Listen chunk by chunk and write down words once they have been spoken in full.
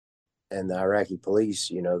and the Iraqi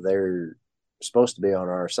police, they're supposed to be on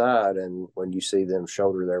our side. And when you see them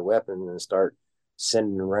shoulder their weapon and start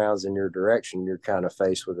sending rounds in your direction, you're kind of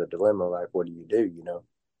faced with a dilemma. Like, what do you do?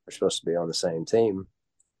 We're supposed to be on the same team.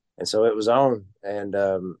 And so it was on. And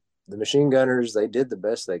the machine gunners, they did the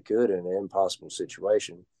best they could in an impossible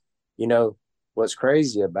situation. You know, what's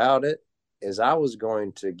crazy about it is I was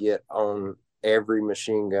going to get on every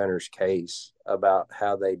machine gunner's case about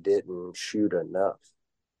how they didn't shoot enough,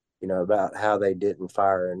 about how they didn't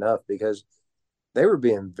fire enough, because they were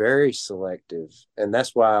being very selective. And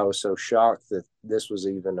that's why I was so shocked that this was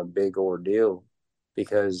even a big ordeal,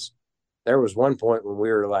 because there was one point when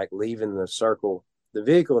we were like leaving the circle. The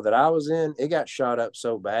vehicle that I was in, it got shot up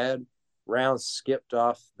so bad, rounds skipped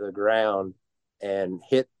off the ground and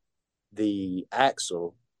hit the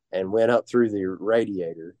axle and went up through the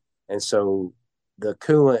radiator. And so the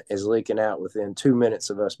coolant is leaking out within 2 minutes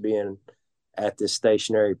of us being at this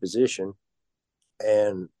stationary position.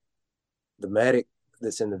 And the medic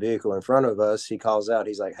that's in the vehicle in front of us, he calls out,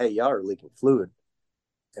 he's like, "Hey, y'all are leaking fluid."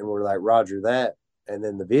 And we're like, "Roger that." And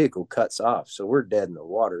then the vehicle cuts off. So we're dead in the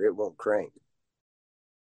water. It won't crank.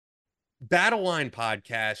 Battle Line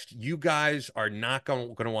podcast. You guys are not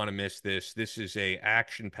going to want to miss this. This is a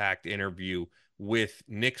action-packed interview with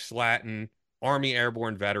Nick Slatten, Army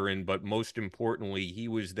Airborne veteran, but most importantly, he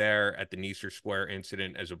was there at the Neisser Square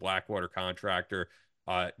incident as a Blackwater contractor,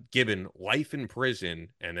 given life in prison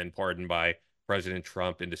and then pardoned by President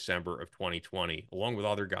Trump in December of 2020, along with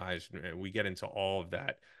other guys. We get into all of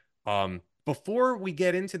that. Before we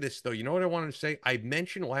get into this, though, you know what I wanted to say? I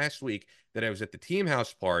mentioned last week that I was at the team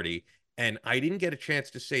house party, and I didn't get a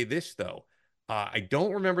chance to say this, though. I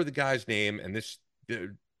don't remember the guy's name, and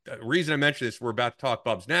the reason I mentioned this, we're about to talk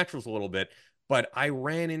Bub's Naturals a little bit, but I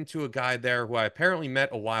ran into a guy there who I apparently met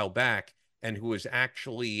a while back and who was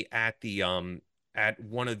actually at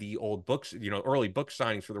one of the old books, early book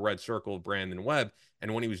signings for the Red Circle of Brandon Webb.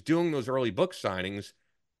 And when he was doing those early book signings,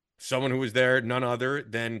 someone who was there, none other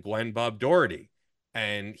than Glenn Bob Doherty.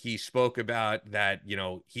 And he spoke about that,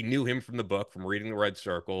 he knew him from the book, from reading the Red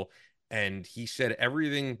Circle. And he said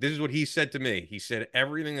everything. This is what he said to me. He said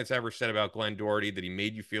everything that's ever said about Glenn Doherty, that he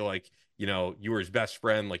made you feel like, you were his best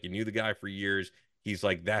friend, like you knew the guy for years. He's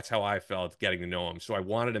like, that's how I felt getting to know him. So I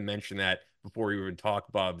wanted to mention that before we even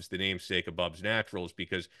talk Bubs, the namesake of Bubs Naturals,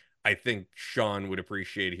 because I think Sean would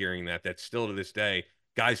appreciate hearing that. That's still to this day,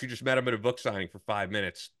 guys who just met him at a book signing for 5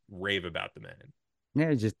 minutes rave about the man.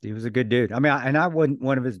 Yeah, he was a good dude. I mean, and I wasn't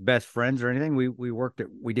one of his best friends or anything.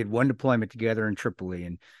 We did one deployment together in Tripoli,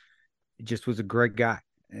 and it just was a great guy.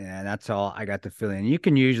 And that's all I got the feeling. You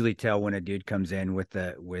can usually tell when a dude comes in with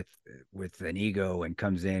an ego and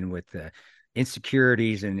comes in with the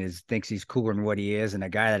insecurities and thinks he's cooler than what he is, and a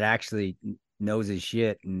guy that actually knows his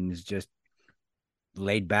shit and is just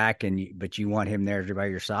laid back. But you want him there by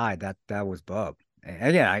your side. That was Bub.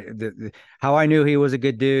 And yeah, how I knew he was a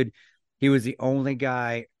good dude. He was the only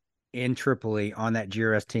guy in Tripoli on that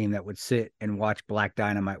GRS team that would sit and watch Black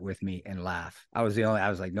Dynamite with me and laugh. I was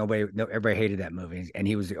like, everybody hated that movie. And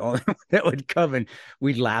he was the only one that would come and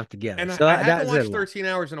we'd laugh together. And So I haven't that's it. watched 13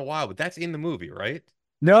 Hours in a while, but that's in the movie, right?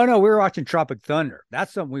 No, we were watching Tropic Thunder.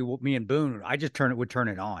 That's something me and Boone, I just would turn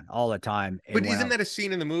it on all the time. But And when isn't I'm that a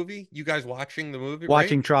scene in the movie? You guys watching the movie, right?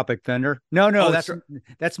 watching Tropic Thunder, no, Oh,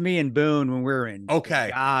 that's me and Boone when we were in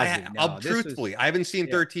okay. Ghazi. I'll No, this was, truthfully, I haven't seen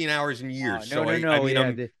yeah. 13 Hours in years, No, so no, I no. mean,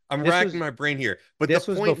 Yeah, I'm this racking was my brain here. But the this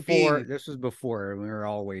was point before being, this was before we were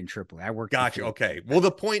all the way in Tripoli. I worked gotcha. before. Okay. Well,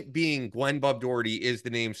 the point being, Glenn Bub Doherty is the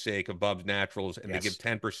namesake of Bub's Naturals, and they give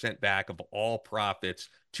Yes. 10% back of all profits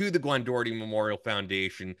to the Glenn Doherty Memorial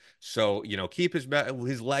Foundation. So, keep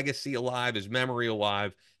his legacy alive, his memory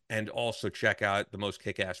alive, and also check out the most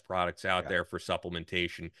kick-ass products out Yeah. there for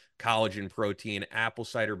supplementation: collagen protein, apple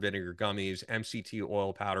cider vinegar gummies, MCT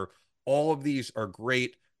oil powder. All of these are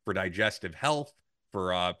great for digestive health,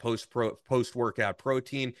 for post workout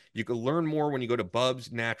protein. You can learn more when you go to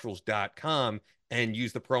bubsnaturals.com and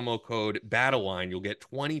use the promo code BATTLELINE. You'll get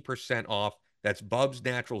 20% off. That's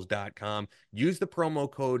bubsnaturals.com. Use the promo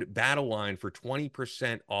code BATTLELINE for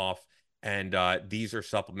 20% off. And these are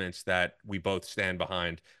supplements that we both stand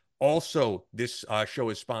behind. Also, this show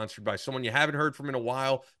is sponsored by someone you haven't heard from in a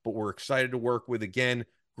while, but we're excited to work with again.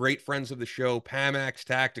 Great friends of the show, Pamax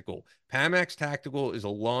Tactical. Pamax Tactical is a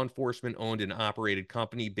law enforcement owned and operated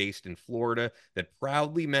company based in Florida that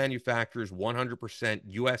proudly manufactures 100%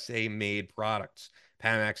 USA made products.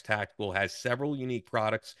 Pamax Tactical has several unique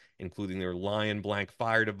products, including their Lion Blank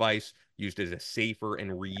fire device, used as a safer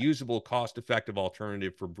and reusable, cost-effective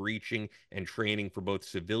alternative for breaching and training for both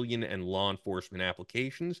civilian and law enforcement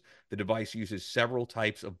applications. The device uses several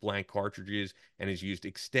types of blank cartridges and is used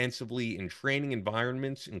extensively in training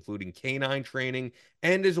environments, including canine training,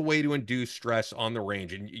 and as a way to induce stress on the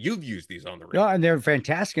range. And you've used these on the range. No, and they're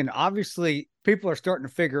fantastic. And obviously, people are starting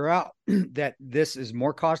to figure out that this is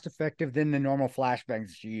more cost effective than the normal flashbangs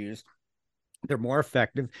that you use. They're more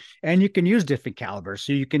effective, and you can use different calibers.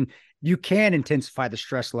 So you can intensify the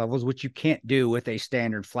stress levels, which you can't do with a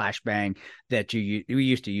standard flashbang that we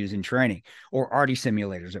used to use in training, or arty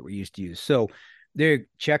simulators that we used to use. So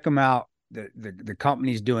check them out. The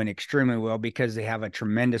company's doing extremely well because they have a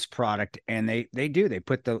tremendous product, and they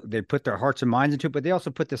put their hearts and minds into it, but they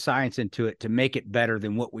also put the science into it to make it better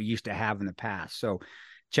than what we used to have in the past. So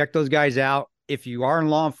check those guys out. If you are in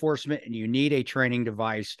law enforcement and you need a training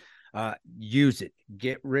device, use it.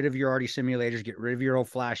 Get rid of your arty simulators, get rid of your old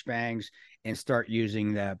flashbangs, and start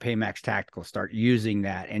using the Paymax Tactical. Start using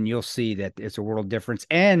that, and you'll see that it's a world difference.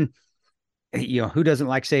 And who doesn't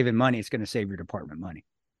like saving money? It's going to save your department money.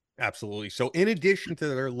 Absolutely. So in addition to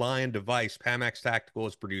their Lion device, Pamax Tactical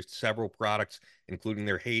has produced several products, including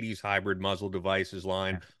their Hades hybrid muzzle devices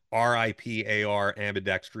line, RIPAR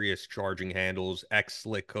ambidextrous charging handles,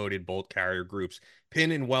 X-slick coated bolt carrier groups,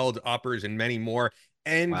 pin and weld uppers, and many more.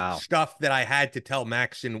 And stuff that I had to tell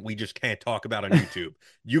Maxon we just can't talk about on YouTube.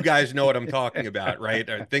 You guys know what I'm talking about, right?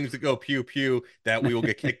 Things that go pew pew that we will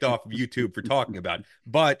get kicked off of YouTube for talking about.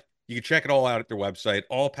 But you can check it all out at their website.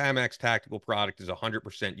 All Pamax Tactical product is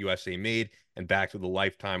 100% USA made and backed with a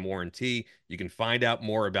lifetime warranty. You can find out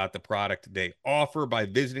more about the product they offer by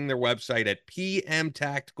visiting their website at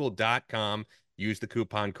pmtactical.com. Use the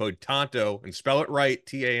coupon code TANTO and spell it right,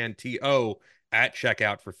 TANTO, at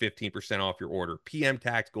checkout for 15% off your order.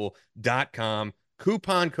 pmtactical.com,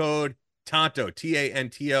 coupon code TANTO,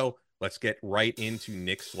 TANTO. Let's get right into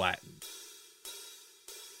Nick Slatten.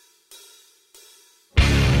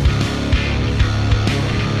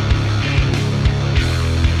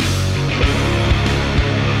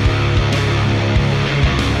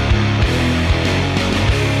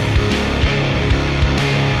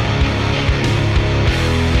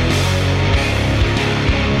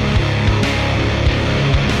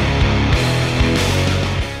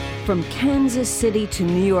 From Kansas City to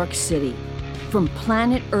New York City, from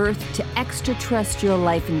planet Earth to extraterrestrial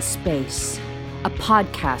life in space, a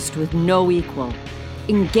podcast with no equal,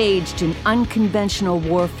 engaged in unconventional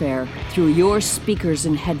warfare through your speakers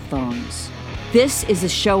and headphones. This is a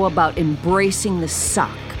show about embracing the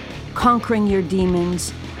suck, conquering your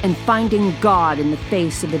demons, and finding God in the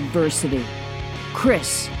face of adversity.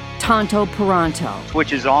 Chris Tonto Peranto.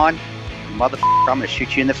 Switch is on. Motherfucker, I'm gonna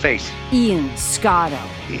shoot you in the face. Ian Scotto.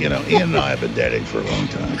 Ian and I have been dating for a long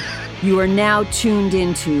time. You are now tuned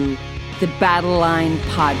into the Battle Line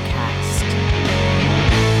Podcast.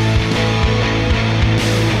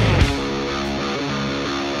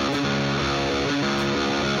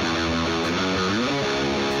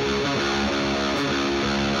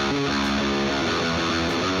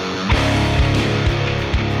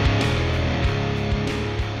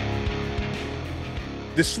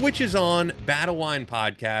 The Switch is on Battle Line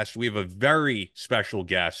Podcast. We have a very special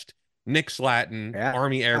guest, Nick Slatten,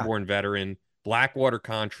 Army Airborne veteran, Blackwater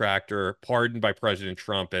contractor, pardoned by President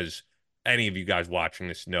Trump, as any of you guys watching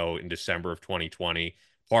this know, in December of 2020,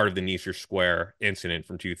 part of the Nicer Square incident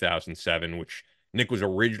from 2007, which Nick was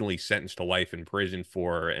originally sentenced to life in prison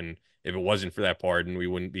for. And if it wasn't for that pardon, we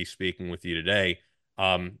wouldn't be speaking with you today.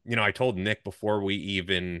 I told Nick before we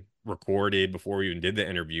even recorded, before we even did the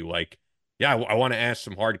interview, I want to ask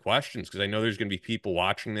some hard questions because I know there's going to be people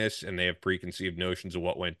watching this and they have preconceived notions of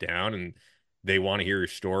what went down and they want to hear your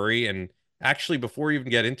story. And actually, before you even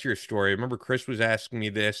get into your story, I remember Chris was asking me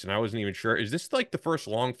this and I wasn't even sure. Is this the first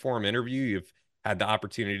long form interview you've had the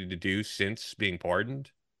opportunity to do since being pardoned?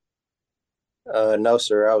 No,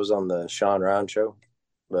 sir. I was on the Sean Ryan show.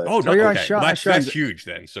 But you're on Sean. Well, that's huge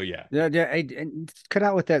then. So yeah. And cut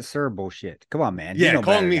out with that sir bullshit. Come on, man. Yeah,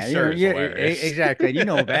 calling me man. sir is hilarious. Exactly. You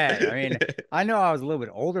know that. I mean, I know I was a little bit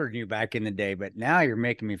older than you back in the day, but now you're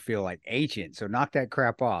making me feel like ancient. So knock that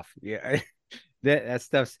crap off. Yeah, that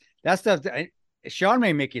stuff. Sean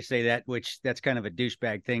may make you say that, which that's kind of a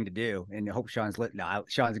douchebag thing to do. And I hope Sean's lit. No,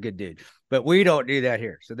 Sean's a good dude, but we don't do that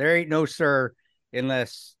here. So there ain't no sir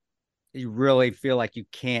unless you really feel like you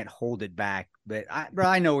can't hold it back. But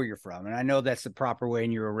I know where you're from, and I know that's the proper way,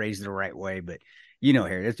 and you were raised the right way. But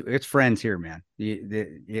here it's friends here, man.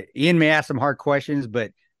 Ian may ask some hard questions,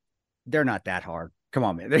 but they're not that hard. Come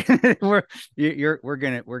on, man. We're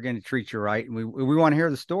gonna treat you right, and we want to hear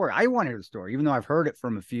the story. I want to hear the story, even though I've heard it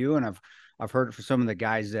from a few, and I've heard it from some of the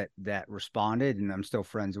guys that responded, and I'm still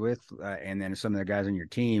friends with, and then some of the guys on your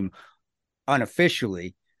team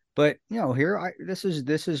unofficially. But here, this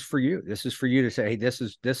is for you. This is for you to say, hey, this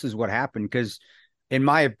is what happened. Because, in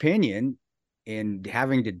my opinion, in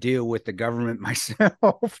having to deal with the government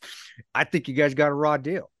myself, I think you guys got a raw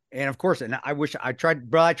deal. And of course, and I wish I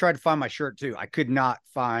tried, bro. I tried to find my shirt too. I could not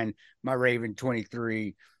find my Raven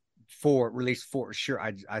 23 release 4 shirt.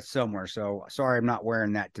 I somewhere. So sorry, I'm not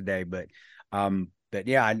wearing that today. But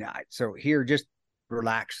yeah. So here, just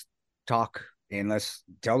relax, talk, and let's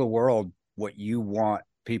tell the world what you want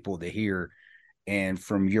people to hear, and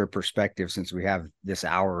from your perspective, since we have this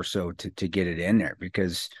hour or so to get it in there,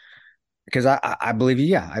 because I believe you.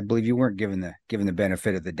 Yeah, I believe you weren't given the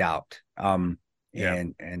benefit of the doubt. Yeah.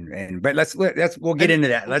 But we'll get into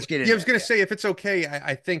that. Let's get into I was going to say, if it's okay,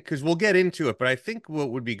 I think, because we'll get into it, but I think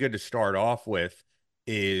what would be good to start off with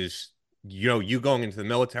is, you going into the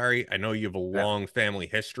military. I know you have a long family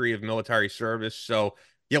history of military service. So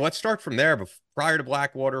yeah, let's start from there. But prior to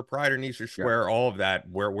Blackwater, prior to Nicer Square, all of that,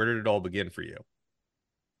 where did it all begin for you?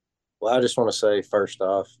 Well, I just want to say, first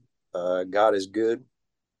off, God is good.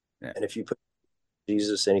 Yeah. And if you put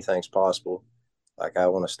Jesus, anything's possible. Like, I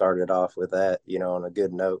want to start it off with that, on a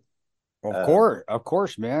good note. Of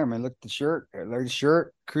course, man. I mean, look at the shirt. Look at the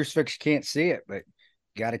shirt. Crucifix, can't see it, but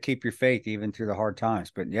you got to keep your faith even through the hard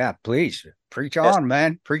times. But yeah, please preach on,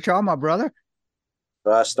 man. Preach on, my brother.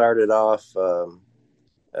 So I started off,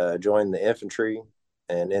 joined the infantry,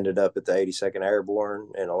 and ended up at the 82nd Airborne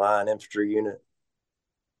in a line infantry unit,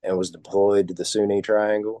 and was deployed to the Sunni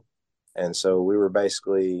Triangle. And so we were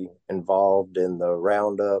basically involved in the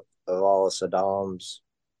roundup of all of Saddam's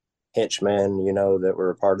henchmen, that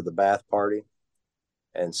were a part of the Ba'ath Party.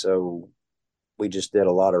 And so we just did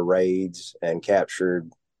a lot of raids and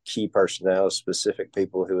captured key personnel, specific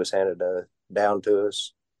people who was handed down to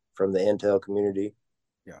us from the intel community.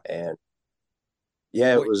 Yeah. And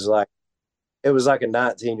yeah, it was like a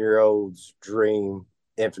 19-year-old's dream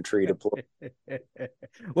infantry deployment.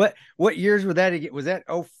 What years were that? Was that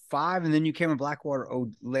 05, and then you came in Blackwater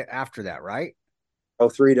after that, right?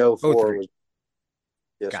 03 to 04 was.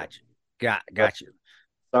 Yes, got you.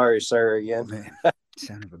 Sorry, sir, again. Man,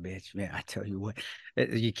 son of a bitch, man. I tell you what,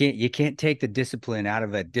 you can't take the discipline out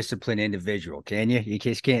of a disciplined individual, can you? You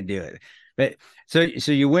just can't do it. But so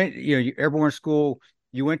you went, airborne school.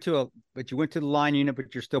 You went to the line unit,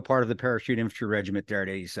 but you're still part of the parachute infantry regiment there at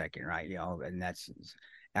 82nd, right? And that's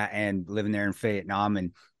and living there in Vietnam.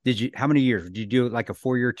 And how many years did you do, like a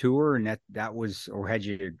 4-year tour? And that was, or had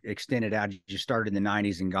you extended out? You started in the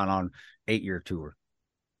 90s and gone on 8-year tour?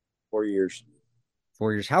 4 years.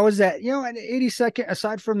 4 years. How was that? At 82nd,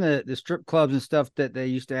 aside from the strip clubs and stuff that they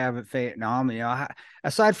used to have at Vietnam,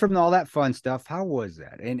 aside from all that fun stuff, how was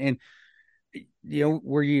that? And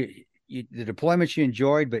were you the deployments you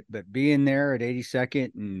enjoyed, but being there at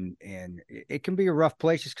 82nd, and it can be a rough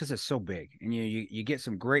place just because it's so big, and you get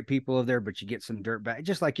some great people over there, but you get some dirtbag,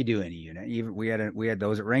 just like you do any unit. Even we had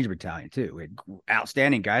those at Ranger Battalion too. We had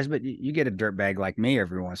outstanding guys, but you get a dirtbag like me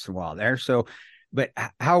every once in a while there. So, but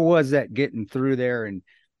how was that getting through there? And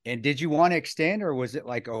did you want to extend, or was it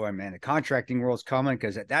like, oh man, the contracting world's coming?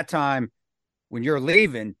 Because at that time, when you're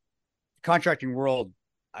leaving, the contracting world,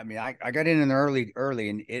 I mean, I got in the early,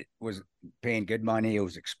 and it was paying good money. It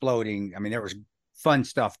was exploding. I mean, there was fun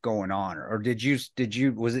stuff going on. Or did you,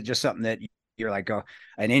 was it just something that you're like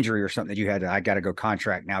an injury or something that you had I got to go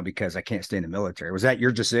contract now because I can't stay in the military? Was that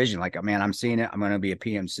your decision? Like, man, I'm seeing it. I'm going to be a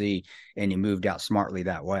PMC, and you moved out smartly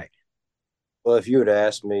that way. Well, if you would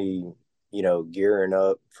ask me, gearing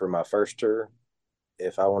up for my first tour,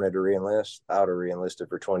 if I wanted to reenlist, I would have reenlisted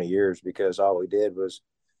for 20 years, because all we did was,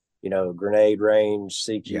 grenade range,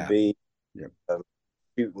 CQB,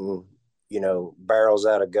 shooting, barrels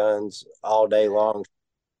out of guns all day long.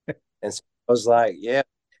 And so I was like, yeah,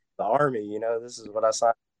 the Army, this is what I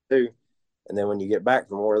signed to do. And then when you get back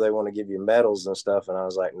from war, they want to give you medals and stuff. And I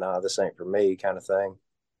was like, nah, this ain't for me, kind of thing.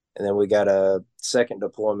 And then we got a second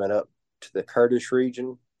deployment up to the Kurdish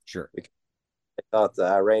region. Sure. Because they thought the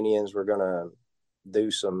Iranians were going to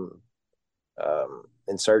do some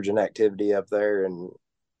insurgent activity up there. And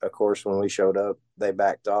of course, when we showed up, they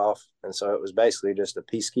backed off. And so it was basically just a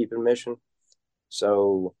peacekeeping mission.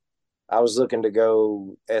 So I was looking to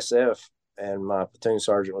go SF, and my platoon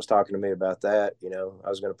sergeant was talking to me about that. I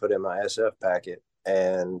was going to put in my SF packet.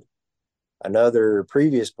 And another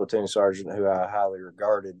previous platoon sergeant who I highly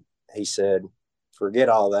regarded, he said, forget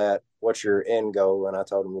all that. What's your end goal? And I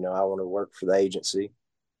told him, I want to work for the agency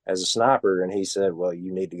as a sniper. And he said, well,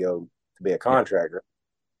 you need to go to be a contractor.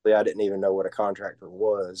 Yeah. I didn't even know what a contractor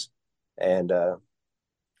was. And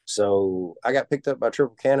so I got picked up by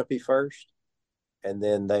Triple Canopy first, and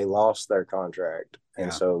then they lost their contract. Yeah.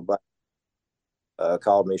 And so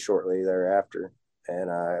called me shortly thereafter,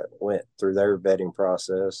 and I went through their vetting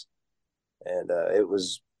process, and it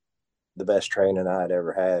was the best training I had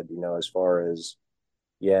ever had, as far as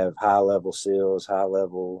you have high level SEALs, high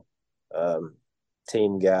level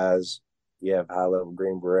team guys, you have high level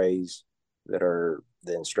Green Berets that are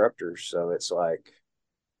the instructors. So it's like,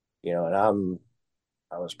 and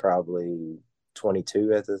I was probably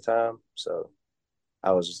 22 at the time. So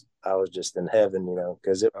I was just in heaven,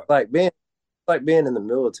 because it was like being in the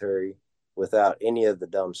military without any of the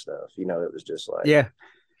dumb stuff. It was just like, yeah.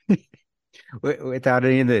 Without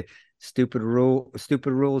any of the stupid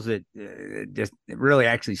rules that just really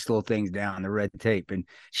actually slow things down, the red tape. And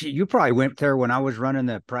you probably went there when I was running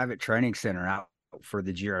the private training center out for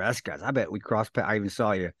the GRS guys. I bet we crossed. I even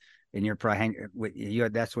saw you, and you're probably hanging with you.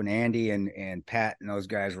 That's when Andy and Pat and those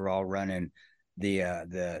guys were all running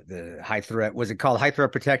the high threat. Was it called high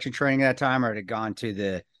threat protection training at that time, or had it gone to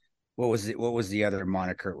the what was the other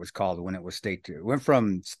moniker it was called when it was state to? It went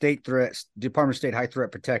from state threat, Department of State high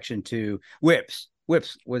threat protection to whips. It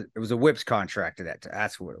was a whips contract to that.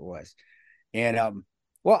 That's what it was. And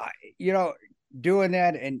well, doing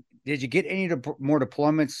that. And did you get any more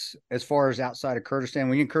deployments as far as outside of Kurdistan?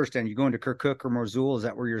 When you're in Kurdistan, you going to Kirkuk or Mosul? Is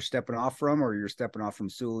that where you're stepping off from, or you're stepping off from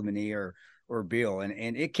Suleimani or Erbil?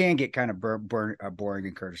 And it can get kind of boring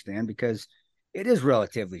in Kurdistan because it is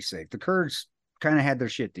relatively safe. The Kurds kind of had their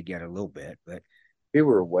shit together a little bit, but we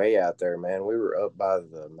were way out there, man. We were up by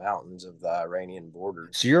the mountains of the Iranian border.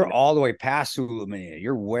 So you're all the way past Suleimania.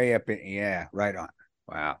 You're way up in, yeah, right on.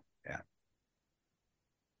 Wow. Yeah.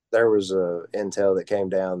 There was a intel that came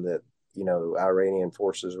down that, Iranian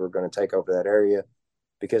forces were going to take over that area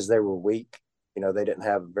because they were weak. They didn't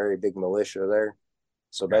have a very big militia there.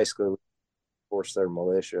 So basically we forced their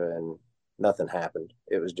militia and nothing happened.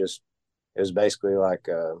 It was basically like,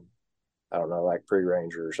 I don't know, like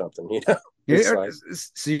pre-ranger or something, Like,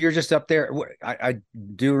 so you're just up there. I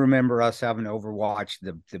do remember us having to overwatch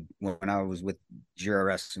when I was with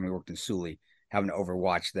GRS and we worked in Sully, having to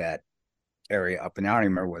overwatch that area up, and I don't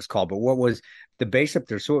even remember what it's called. But what was the base up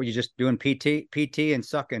there? So were you just doing PT and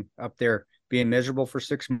sucking up there, being miserable for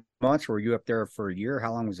 6 months, or were you up there for a year?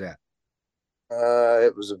 How long was that?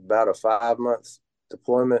 It was about a 5-month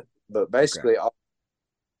deployment, but basically all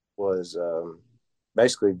was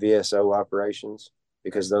basically VSO operations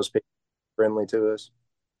because those people are friendly to us.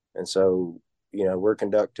 And so, we're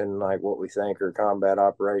conducting like what we think are combat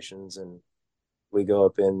operations, and we go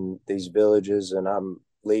up in these villages and I'm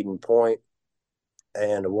leading point,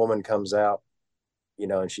 and a woman comes out,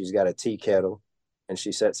 and she's got a tea kettle and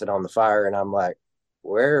she sets it on the fire. And I'm like,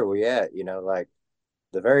 where are we at? Like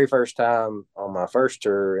the very first time on my first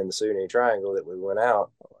tour in the Sunni Triangle that we went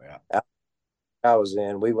out, I was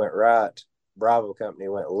in, we went right, Bravo Company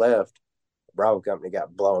went left, Bravo Company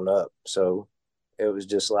got blown up. So it was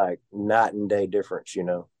just like night and day difference,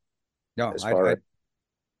 No,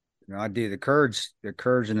 I do. The Kurds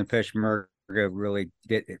and the Peshmerga really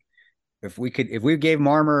did it. If we gave them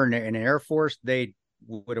armor and an Air Force, they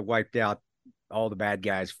would have wiped out all the bad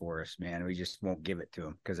guys for us, man. We just won't give it to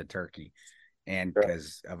them because of Turkey and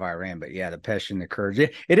because of Iran. But yeah, the Pesh and the Kurds,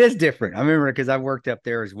 it is different. I remember because I worked up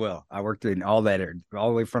there as well. I worked in all that, all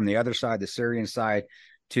the way from the other side, the Syrian side,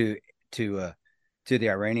 to the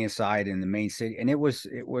Iranian side in the main city, and it was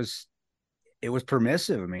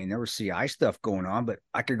permissive. I mean, there was CI stuff going on, but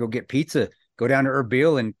I could go get pizza, go down to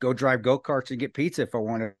Erbil and go drive go-karts and get pizza if I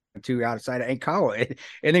wanted to outside of Ankara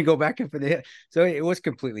and then go back in for the hit. So it was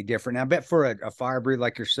completely different. Now, I bet for a fire breather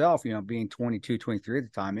like yourself, being 22, 23 at the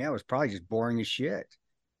time, it was probably just boring as shit.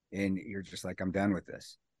 And you're just like, I'm done with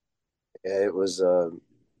this. Yeah, it was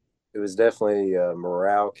definitely a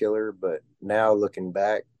morale killer, but now looking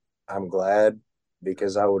back, I'm glad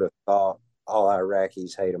because I would have thought all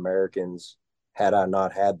Iraqis hate Americans had I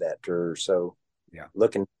not had that tour. So yeah,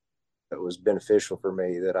 looking, it was beneficial for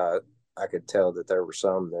me that I could tell that there were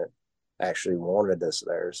some that actually wanted us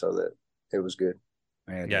there, so that it was good.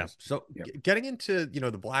 Yeah. So getting into,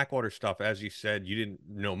 the Blackwater stuff, as you said, you didn't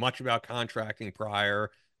know much about contracting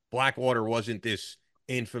prior. Blackwater wasn't this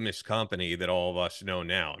infamous company that all of us know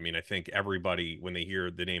now. I mean, I think everybody, when they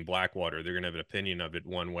hear the name Blackwater, they're going to have an opinion of it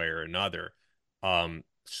one way or another.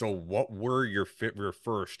 So what were your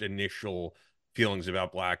first initial feelings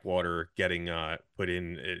about Blackwater getting put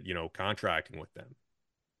in, contracting with them?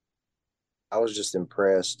 I was just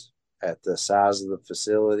impressed at the size of the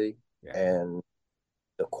facility and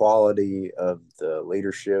the quality of the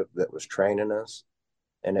leadership that was training us.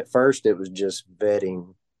 And at first it was just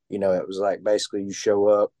vetting. It was like basically you show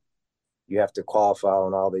up, you have to qualify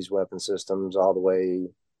on all these weapon systems, all the way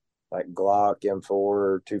like Glock,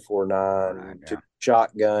 M4, 249, Right, yeah.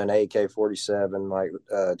 shotgun, AK-47, like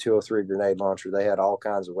 203 grenade launcher. They had all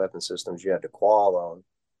kinds of weapon systems you had to qual on.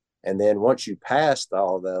 And then once you passed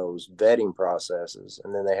all those vetting processes,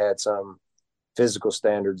 and then they had some physical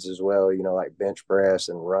standards as well, like bench press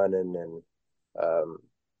and running and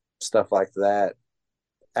stuff like that.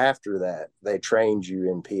 After that, they trained you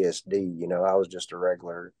in PSD. I was just a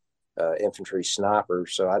regular infantry sniper,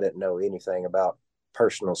 so I didn't know anything about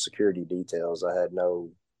personal security details.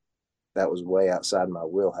 That was way outside my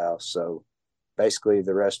wheelhouse. So basically,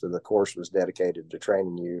 the rest of the course was dedicated to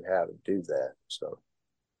training you how to do that. So,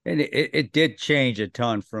 and it did change a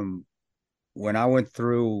ton from when I went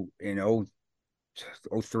through in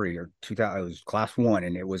 03 or 2000. It was class 1,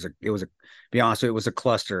 and it was a be honest, it was a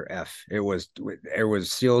cluster F. It was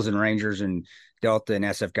SEALs and Rangers and Delta and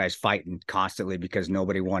SF guys fighting constantly because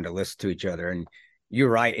nobody wanted to listen to each other. And you're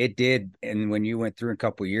right, it did. And when you went through a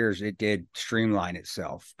couple of years, it did streamline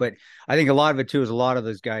itself. But I think a lot of it too is a lot of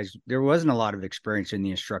those guys, there wasn't a lot of experience in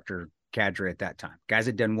the instructor cadre at that time. Guys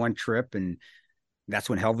had done one trip, and that's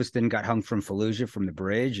when Helveston got hung from Fallujah from the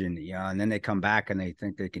bridge, and and then they come back and they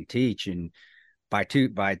think they can teach. And by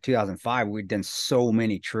 2005, we'd done so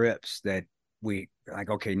many trips that we like,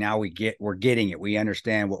 okay, now we're getting it. We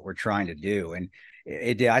understand what we're trying to do. And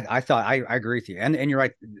it did. I thought I agree with you. And you're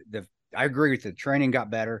right. I agree with you. The training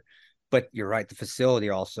got better, but you're right. The facility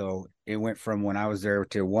also, it went from when I was there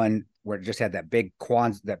to one where it just had that big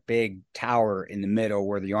tower in the middle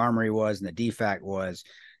where the armory was and the DFAC was,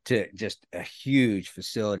 to just a huge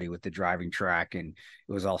facility with the driving track, and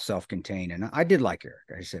it was all self-contained. And I did like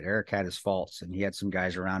Eric. I said Eric had his faults, and he had some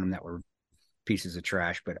guys around him that were pieces of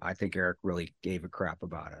trash, but I think Eric really gave a crap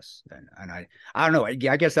about us. And I don't know.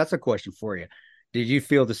 I guess that's a question for you. Did you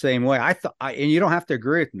feel the same way? And you don't have to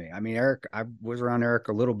agree with me. I mean, Eric, I was around Eric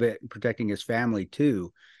a little bit, protecting his family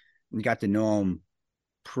too, and got to know him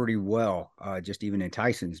pretty well, just even in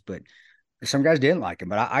Tyson's. But some guys didn't like him,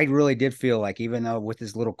 but I really did feel like, even though with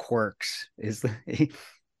his little quirks,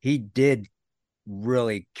 he did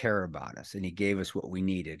really care about us, and he gave us what we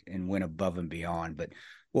needed and went above and beyond. But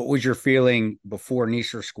what was your feeling before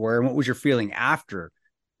Nicer Square, and what was your feeling after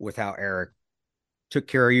with how Eric took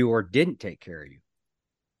care of you or didn't take care of you?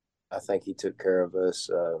 I think he took care of us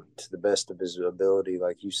to the best of his ability.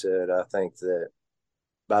 Like you said, I think that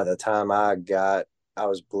by the time I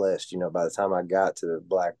was blessed, by the time I got to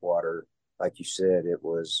Blackwater, like you said, it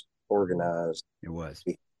was organized. It was.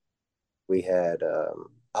 We had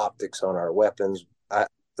optics on our weapons.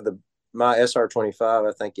 My SR-25,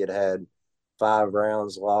 I think it had 5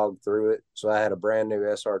 rounds logged through it. So I had a brand new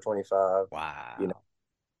SR-25. Wow.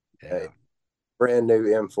 A brand new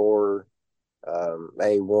M4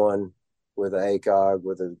 A1 with an ACOG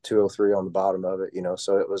with a 203 on the bottom of it.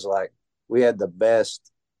 So it was like we had the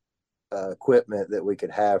best equipment that we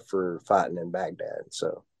could have for fighting in Baghdad.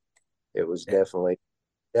 So it was definitely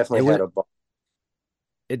had a ball.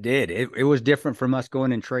 It did. It was different from us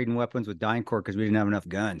going and trading weapons with DynCorp because we didn't have enough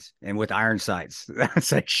guns, and with iron sights.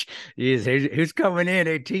 That's like, who's coming in?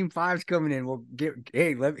 Hey, Team 5's coming in. Well,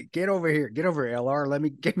 let me get over here. Get over here, LR. Let me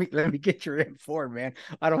get your M4, man.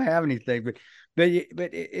 I don't have anything, but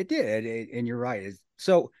it did. And you're right.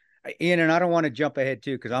 So, Ian, and I don't want to jump ahead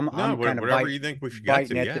too, because I'm kind of whatever you think we should get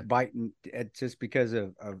to, biting at just because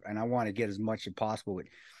of and I want to get as much as possible. But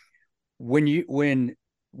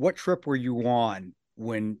what trip were you on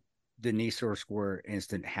when the Nicer Square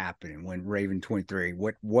incident happened, when Raven 23,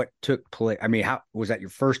 what took place? I mean, how was that your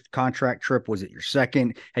first contract trip? Was it your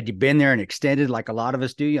second? Had you been there and extended like a lot of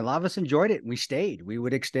us do? A lot of us enjoyed it, and we stayed. We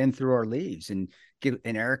would extend through our leaves, and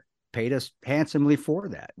Eric paid us handsomely for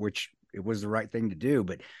that, which it was the right thing to do.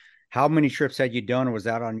 But how many trips had you done, or was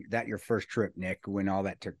that your first trip, Nick, when all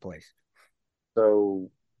that took place? So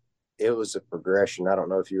it was a progression. I don't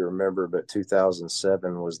know if you remember, but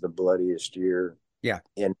 2007 was the bloodiest year. Yeah.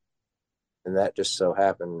 And that just so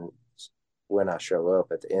happened when I show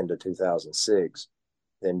up at the end of 2006.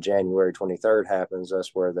 Then January 23rd happens.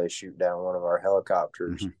 That's where they shoot down one of our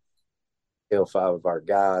helicopters, kill 5 of our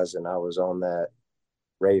guys. And I was on that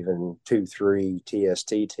Raven 2-3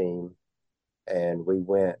 TST team, and we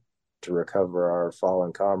went to recover our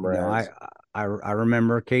fallen comrades. I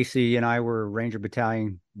remember Casey and I were Ranger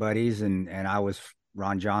Battalion buddies, and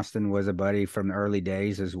Ron Johnston was a buddy from the early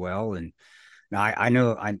days as well. And I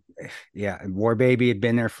know, War Baby had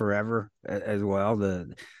been there forever as well.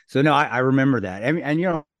 I remember that.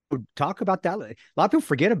 And talk about that. A lot of people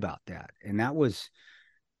forget about that. And that was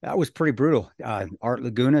pretty brutal. Art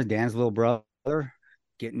Laguna, Dan's little brother,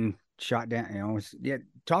 getting shot down. Yeah.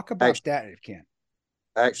 Talk about Actually, that if you can.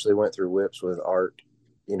 I actually went through whips with Art.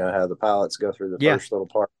 You know how the pilots go through the Yeah. first little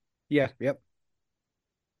part, Yeah. Yep.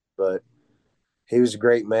 but he was a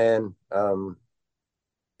great man.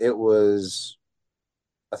 It was,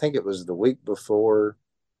 I think it was the week before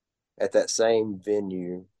at that same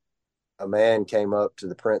venue, a man came up to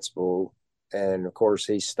the principal, and of course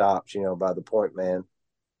he stopped, by the point man,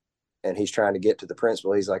 and he's trying to get to the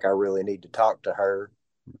principal. He's like, I really need to talk to her.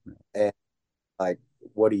 And like,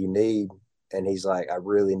 what do you need? And he's like, I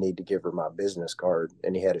really need to give her my business card.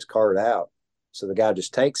 And he had his card out. So the guy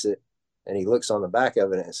just takes it and he looks on the back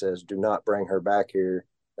of it and it says, do not bring her back here.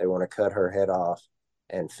 They want to cut her head off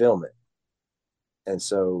and film it. And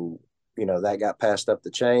so, that got passed up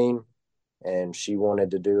the chain, and she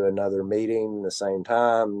wanted to do another meeting the same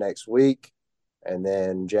time next week. And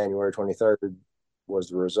then January 23rd was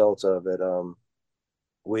the result of it.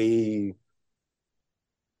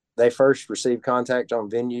 They first received contact on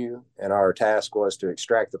venue, and our task was to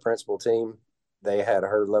extract the principal team. They had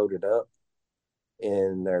her loaded up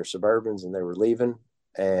in their Suburbans and they were leaving,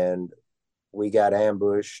 and we got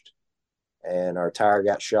ambushed and our tire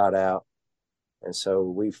got shot out. And so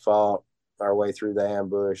we fought our way through the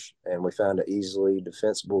ambush, and we found an easily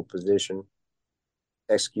defensible position,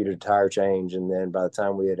 executed a tire change. And then by the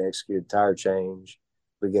time we had executed tire change,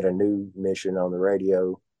 we get a new mission on the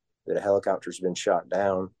radio that a helicopter's been shot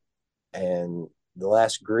down. And the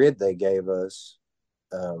last grid they gave us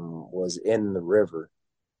was in the river.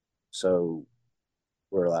 So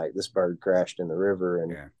we're like, this bird crashed in the river.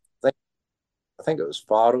 And yeah. I think it was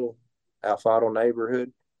Fottle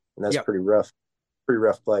neighborhood. And that's pretty rough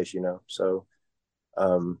place, So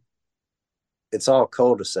it's all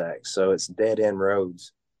cul-de-sacs. So it's dead end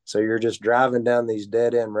roads. So you're just driving down these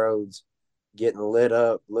dead end roads, getting lit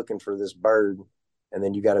up, looking for this bird. And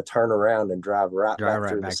then you got to turn around and drive right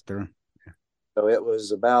back through. Yeah. So it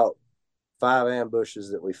was about 5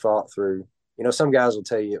 ambushes that we fought through. Some guys will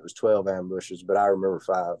tell you it was 12 ambushes, but I remember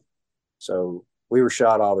 5. So we were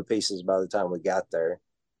shot all to pieces by the time we got there.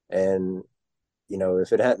 And,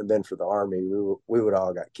 if it hadn't been for the Army, we would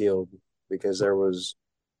all got killed, because there was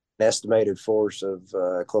an estimated force of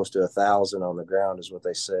close to 1,000 on the ground is what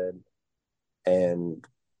they said. And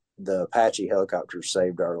the Apache helicopters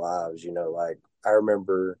saved our lives. Like I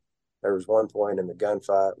remember there was one point in the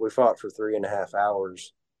gunfight, we fought for 3.5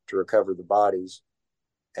 hours to recover the bodies.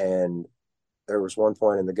 And there was one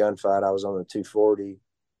point in the gunfight, I was on the 240,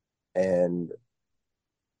 and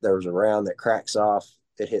there was a round that cracks off.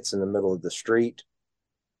 It hits in the middle of the street,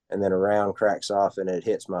 and then a round cracks off and it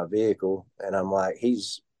hits my vehicle. And I'm like,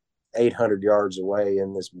 he's 800 yards away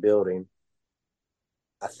in this building.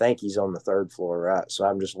 I think he's on the 3rd floor, right? So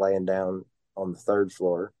I'm just laying down on the 3rd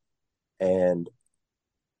floor, and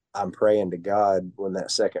I'm praying to God when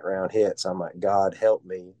that second round hits. I'm like, God, help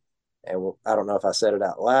me. And I don't know if I said it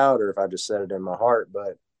out loud or if I just said it in my heart,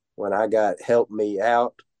 but when I got help me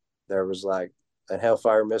out, there was like a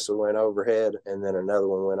Hellfire missile went overhead, and then another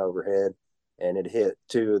one went overhead, and it hit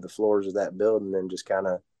 2 of the floors of that building and just kind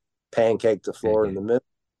of pancaked the floor in the middle.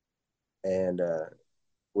 And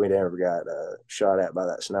we never got shot at by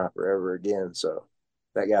that sniper ever again. So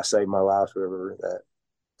that guy saved my life, whoever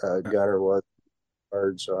that gunner was.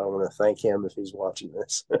 So I want to thank him if he's watching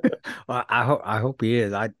this. Well, I hope he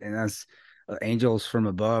is. And that's angels from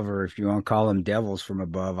above, or if you want to call them devils from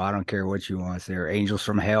above, I don't care what you want to say, or angels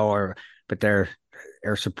from hell, but their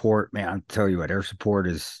air support, man, I'll tell you what, air support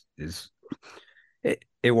is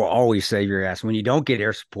it will always save your ass. When you don't get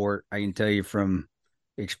air support, I can tell you from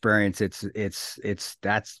experience,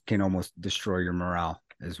 that can almost destroy your morale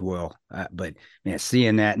as well. But man,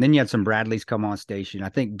 seeing that, and then you had some Bradleys come on station. I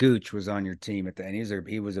think Gooch was on your team at the end.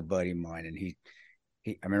 He was a buddy of mine, and he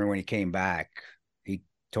I remember when he came back, he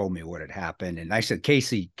told me what had happened, and I said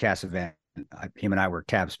Casey Cassavan, him and I were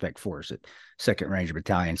tab spec force at 2nd Ranger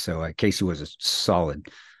Battalion, so Casey was a solid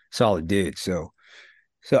dude.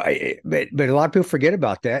 But a lot of people forget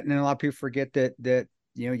about that, and then a lot of people forget that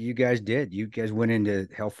you guys went into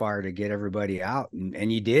Hellfire to get everybody out,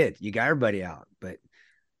 and you did. You got everybody out, but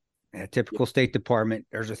a typical State Department,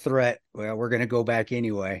 there's a threat. Well, we're going to go back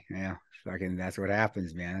anyway. Yeah, that's what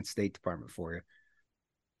happens, man. It's State Department for you.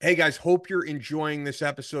 Hey guys, hope you're enjoying this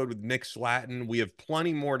episode with Nick Slatten. We have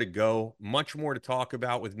plenty more to go, much more to talk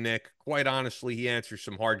about with Nick. Quite honestly, he answers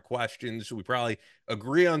some hard questions. We probably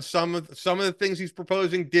agree on some of the things he's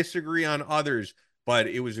proposing, disagree on others, but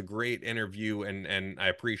it was a great interview, and I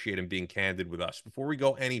appreciate him being candid with us. Before we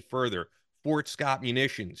go any further, Fort Scott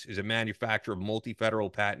Munitions is a manufacturer of multi-federal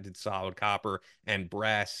patented solid copper and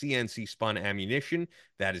brass CNC spun ammunition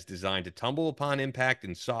that is designed to tumble upon impact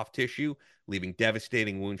in soft tissue, leaving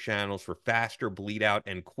devastating wound channels for faster bleed out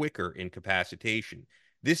and quicker incapacitation.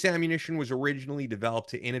 This ammunition was originally developed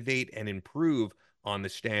to innovate and improve on the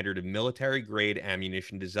standard of military-grade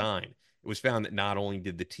ammunition design. It was found that not only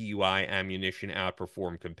did the TUI ammunition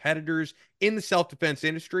outperform competitors in the self-defense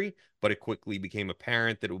industry, but it quickly became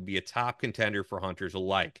apparent that it would be a top contender for hunters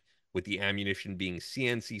alike. With the ammunition being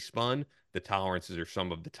CNC spun, the tolerances are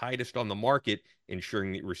some of the tightest on the market,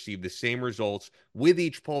 ensuring that you receive the same results with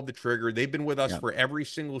each pull of the trigger. They've been with us for every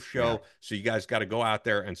single show, so you guys got to go out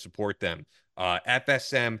there and support them.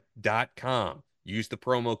 FSM.com. Use the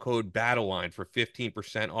promo code BattleLine for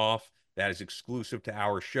 15% off. That is exclusive to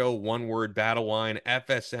our show. One word, BattleLine,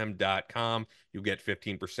 FSM.com. You'll get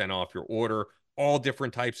 15% off your order. All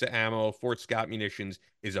different types of ammo. Fort Scott Munitions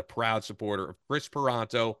is a proud supporter of Chris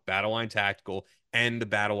Peranto, BattleLine Tactical, and the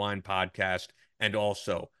BattleLine podcast. And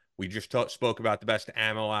also, we just spoke about the best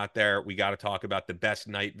ammo out there. We got to talk about the best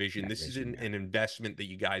night vision. This is an investment that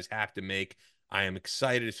you guys have to make. I am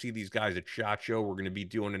excited to see these guys at SHOT Show. We're going to be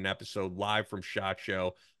doing an episode live from SHOT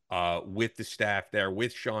Show with the staff there,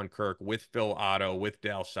 with Sean Kirk, with Phil Otto, with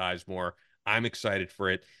Dale Sizemore. I'm excited for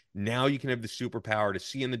it. Now you can have the superpower to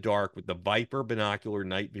see in the dark with the Viper Binocular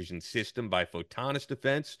Night Vision System by Photonis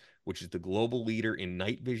Defense, which is the global leader in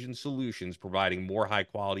night vision solutions, providing more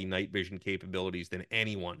high-quality night vision capabilities than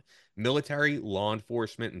anyone. Military, law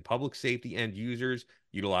enforcement, and public safety end users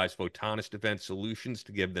utilize Photonis Defense solutions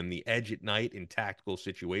to give them the edge at night in tactical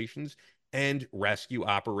situations and rescue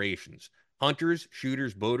operations. Hunters,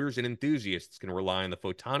 shooters, boaters, and enthusiasts can rely on the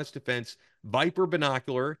Photonis Defense Viper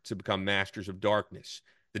Binocular to become masters of darkness.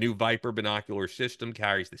 The new Viper Binocular system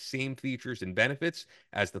carries the same features and benefits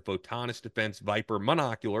as the Photonis Defense Viper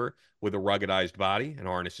Monocular with a ruggedized body and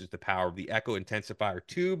harnesses the power of the Echo Intensifier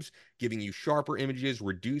tubes, giving you sharper images,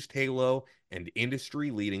 reduced halo, and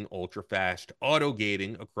industry-leading ultra-fast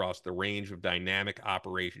auto-gating across the range of dynamic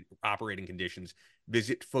operating conditions.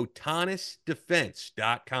 Visit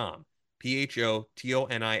photonisdefense.com,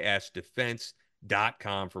 PHOTONIS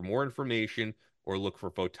defense.com for more information, or look for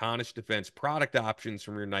Photonis Defense product options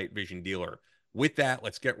from your night vision dealer. With that,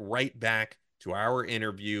 let's get right back to our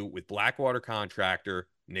interview with Blackwater contractor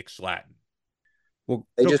Nick Slatten. Well,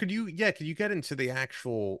 so could you get into the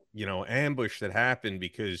actual, ambush that happened?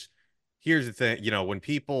 Because here's the thing, when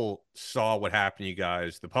people saw what happened to you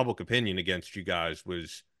guys, the public opinion against you guys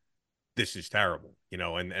was, this is terrible,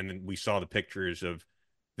 and then we saw the pictures of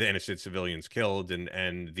the innocent civilians killed,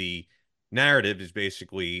 and the narrative is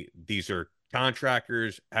basically these are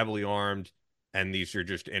contractors, heavily armed, and these are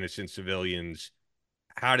just innocent civilians.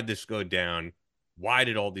 How did this go down? Why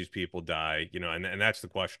did all these people die? And that's the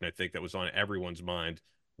question I think that was on everyone's mind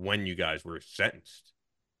when you guys were sentenced.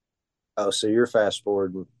 Oh, so you're fast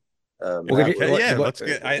forwarding. Let's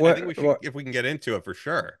get. I think we should, if we can get into it for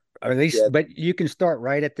sure. At least, but you can start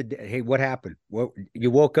right at the. Hey, what happened? What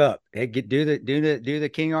you woke up? Hey, do the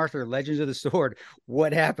King Arthur Legends of the Sword.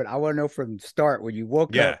 What happened? I want to know from the start when you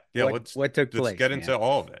woke up. What took place? Let's get into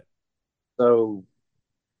all of it. So,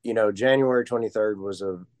 January 23rd was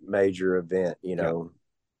a major event.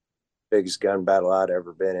 Biggest gun battle I'd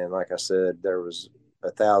ever been in. Like I said, there was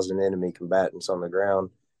 1,000 enemy combatants on the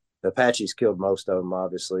ground. The Apaches killed most of them.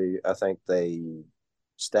 Obviously, I think they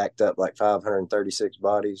stacked up like 536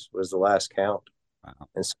 bodies was the last count. Wow.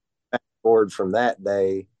 And so forward from that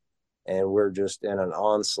day, and we're just in an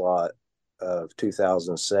onslaught of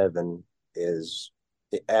 2007.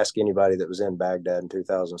 Ask anybody that was in Baghdad in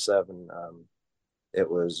 2007. It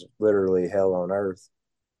was literally hell on earth.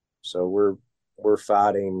 So we're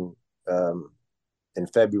fighting. In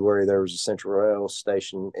February, there was a Central Rail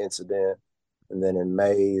Station incident. And then in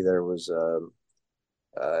May, there was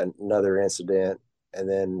another incident. And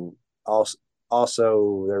then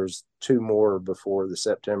also there was two more before the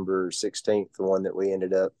September 16th, the one that we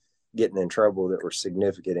ended up getting in trouble that were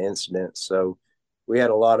significant incidents. So we had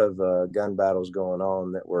a lot of gun battles going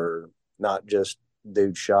on that were not just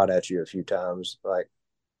dudes shot at you a few times. Like,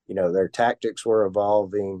 their tactics were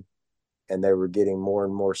evolving and they were getting more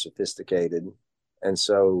and more sophisticated. And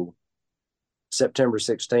so September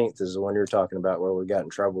 16th is the one you're talking about where we got in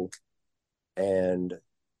trouble. And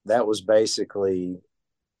that was basically,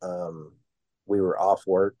 we were off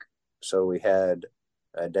work. So we had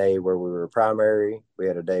a day where we were primary. We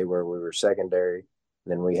had a day where we were secondary.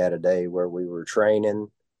 And then we had a day where we were training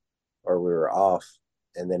or we were off.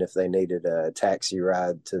 And then if they needed a taxi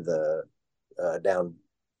ride to the down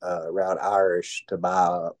Route Irish to buy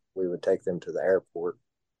up, we would take them to the airport.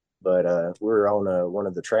 But we were on one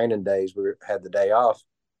of the training days. We had the day off.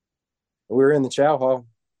 We were in the chow hall,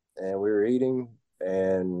 and we were eating,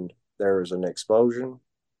 and there was an explosion,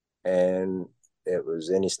 and it was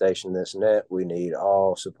any station this net. We need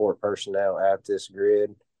all support personnel at this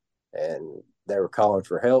grid, and they were calling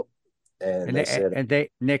for help. And they said, and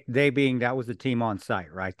they Nick, they being that was the team on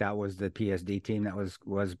site, right? That was the PSD team that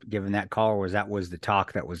was given that call, or was the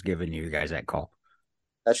talk that was giving you guys that call?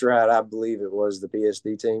 "That's right. I believe it was the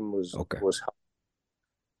PSD team Okay.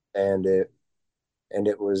 and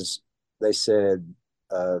it was. They said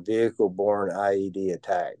vehicle-borne IED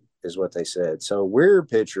attack is what they said. So we're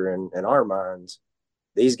picturing in our minds,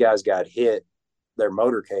 these guys got hit. Their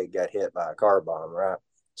motorcade got hit by a car bomb, right?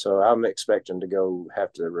 So I'm expecting to go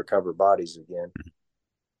have to recover bodies again.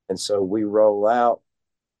 And so we roll out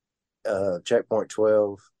checkpoint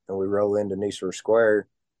 12 and we roll into Nisor Square.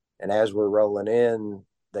 And as we're rolling in,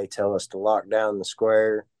 they tell us to lock down the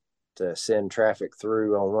square, to send traffic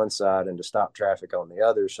through on one side and to stop traffic on the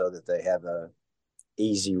other so that they have a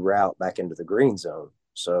easy route back into the green zone.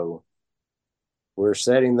 So we're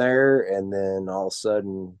sitting there, and then all of a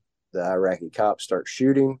sudden the Iraqi cops start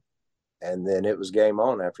shooting, and then it was game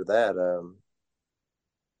on after that.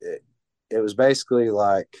 It was basically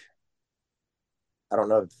like, I don't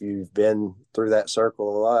know if you've been through that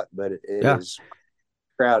circle a lot, but it is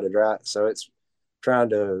crowded, right? So it's trying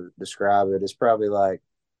to describe it. It's probably like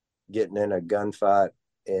getting in a gunfight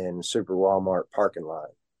in Super Walmart parking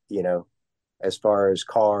lot, as far as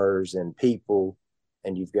cars and people.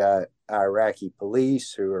 And you've got Iraqi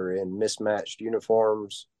police who are in mismatched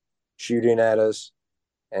uniforms shooting at us.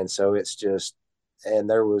 And so it's just, and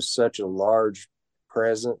there was such a large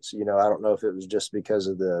presence. I don't know if it was just because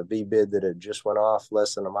of the VBID that had just went off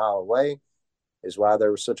less than a mile away is why there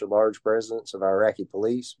was such a large presence of Iraqi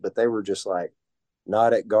police, but they were just like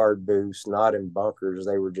not at guard booths, not in bunkers.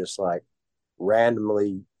 They were just like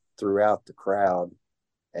randomly throughout the crowd.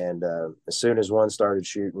 And as soon as one started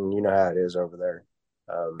shooting, you know how it is over there.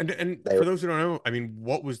 And for those who don't know, I mean,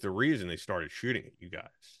 what was the reason they started shooting at you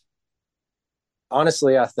guys?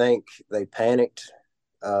 Honestly, I think they panicked.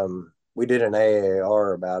 We did an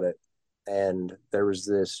AAR about it, and there was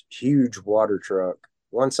this huge water truck.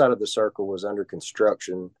 One side of the circle was under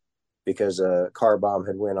construction because a car bomb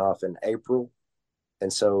had went off in April,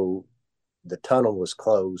 and so the tunnel was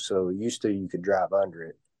closed. So used to you could drive under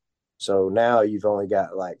it. So now you've only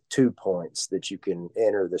got like 2 points that you can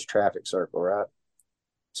enter this traffic circle, right?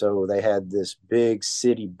 So they had this big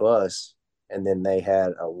city bus, and then they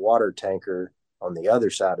had a water tanker on the other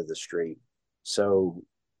side of the street. So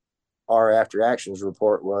our after actions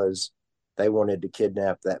report was they wanted to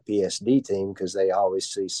kidnap that PSD team because they always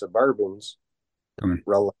see Suburbans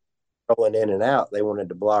rolling in and out. They wanted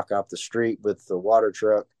to block off the street with the water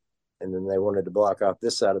truck, and then they wanted to block off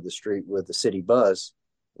this side of the street with the city bus.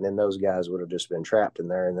 And then those guys would have just been trapped in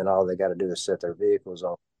there. And then all they got to do is set their vehicles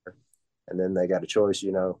on there. And then they got a choice,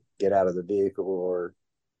 get out of the vehicle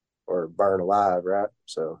or burn alive, right?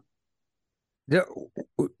 So,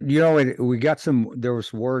 we got there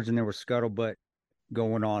was words and there was scuttlebutt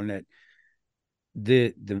going on that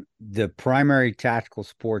the primary tactical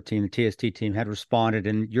support team, the TST team, had responded,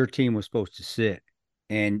 and your team was supposed to sit,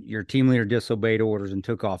 and your team leader disobeyed orders and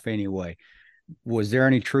took off anyway. Was there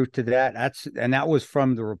any truth to that? That was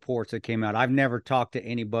from the reports that came out. I've never talked to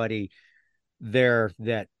anybody there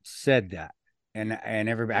that said that. And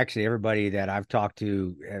everybody that I've talked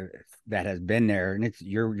to that has been there, and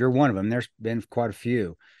you're one of them. There's been quite a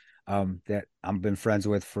few that I've been friends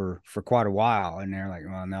with for quite a while, and they're like,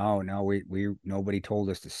 well, no, we nobody told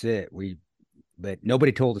us to sit, but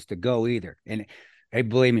nobody told us to go either. And hey,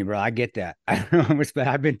 believe me, bro, I get that. I don't know how much, but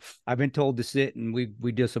I've been told to sit, and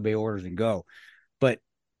we disobey orders and go. But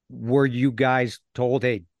were you guys told,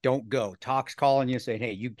 hey, don't go? Talk's calling you saying,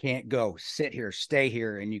 hey, you can't go, sit here, stay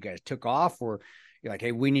here, and you guys took off? Or you're like,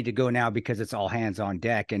 hey, we need to go now because it's all hands on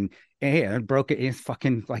deck? And hey, it's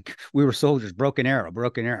fucking like we were soldiers, broken arrow.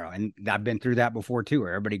 And I've been through that before too, where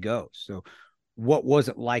everybody goes. So what was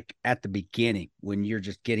it like at the beginning when you're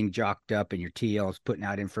just getting jocked up and your TL is putting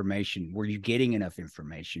out information? Were you getting enough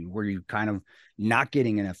information? Were you kind of not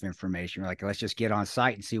getting enough information? You're like, let's just get on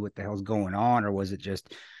site and see what the hell's going on? Or was it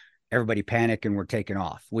just everybody panic and we're taking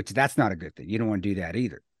off? Which that's not a good thing. You don't want to do that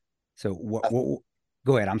either. So what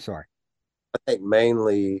go ahead. I'm sorry. I think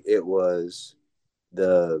mainly it was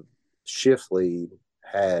the shift lead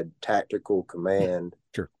had tactical command.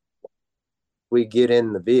 Sure. We get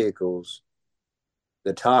in the vehicles,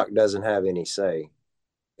 the TOC doesn't have any say.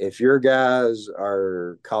 If your guys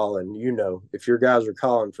are calling, if your guys are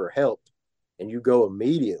calling for help and you go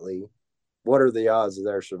immediately, what are the odds of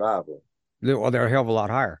their survival? Well, they're a hell of a lot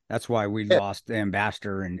higher. That's why we Yeah. lost the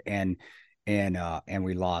ambassador and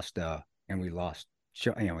we lost we lost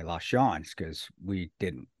Sean's because we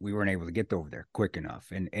weren't able to get over there quick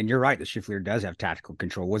enough. And you're right, the shift leader does have tactical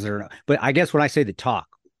control. Was there? But I guess when I say the talk,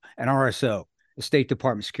 an RSO, the State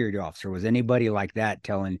Department security officer, was anybody like that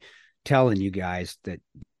telling you guys that,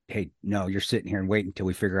 hey, no, you're sitting here and waiting until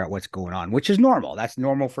we figure out what's going on, which is normal. That's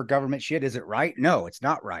normal for government shit. Is it right? No, it's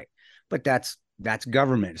not right. But that's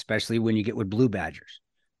government, especially when you get with blue badgers.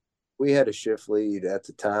 We had a shift lead at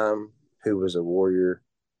the time who was a warrior,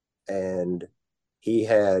 and he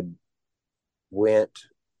had went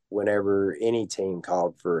whenever any team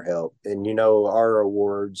called for help. And our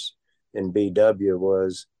awards in BW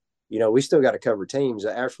was, we still got to cover teams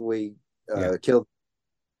after we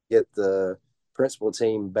get the principal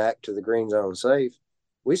team back to the green zone safe.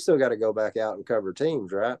 We still got to go back out and cover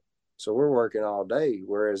teams, right? So we're working all day,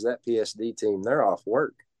 whereas that PSD team, they're off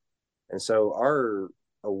work. And so our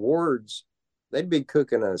awards, they'd be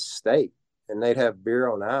cooking a steak and they'd have beer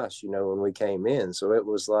on ice, when we came in. So it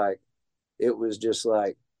was just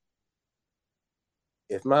like,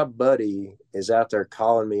 if my buddy is out there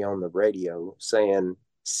calling me on the radio saying,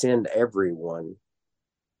 send everyone,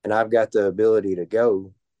 and I've got the ability to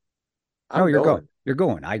go, you're going. You're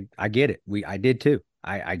going. I get it. I did too.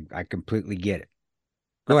 I completely get it.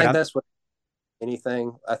 Go ahead. That's what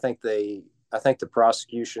anything. I think the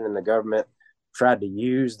prosecution and the government tried to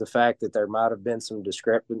use the fact that there might have been some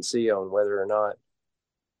discrepancy on whether or not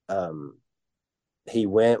he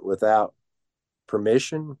went without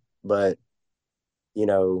permission. But,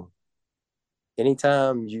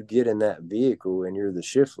 anytime you get in that vehicle and you're the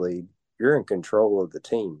shift lead, you're in control of the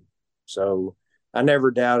team. So I never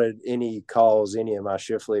doubted any calls any of my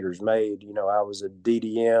shift leaders made. I was a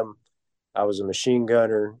DDM. I was a machine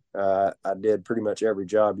gunner. I did pretty much every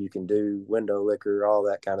job you can do, window licker, all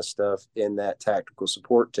that kind of stuff in that tactical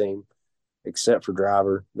support team, except for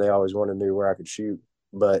driver. They always wanted to know where I could shoot.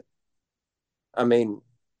 But, I mean,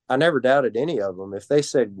 I never doubted any of them. If they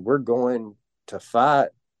said, we're going to fight,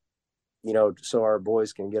 so our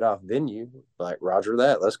boys can get off venue, like, roger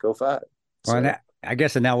that, let's go fight. Well, so, I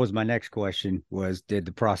guess, and that was my next question was, did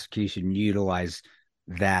the prosecution utilize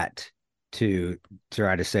that to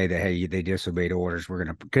try to say that, hey, they disobeyed orders? We're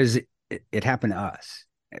going to, because it happened to us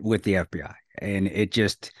with the FBI, and it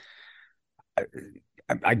just,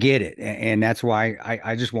 I get it. And that's why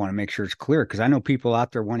I just want to make sure it's clear, because I know people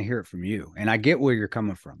out there want to hear it from you, and I get where you're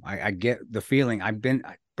coming from. I get the feeling. I've been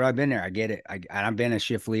there. I get it. I've been a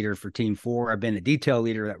shift leader for Team 4. I've been a detail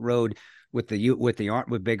leader that rode with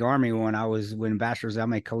Big Army when Ambassador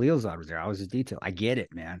Zalmay Khalilzad was there. I was a detail. I get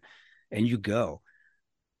it, man. And you go.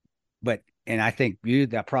 And I think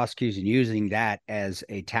that prosecution using that as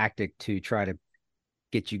a tactic to try to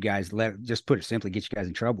get you guys just put it simply, get you guys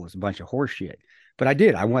in trouble is a bunch of horse shit. But I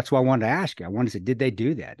did. That's why I wanted to ask you. I wanted to say, did they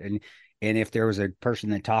do that? And if there was a person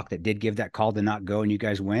that talked that did give that call to not go and you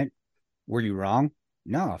guys went, were you wrong?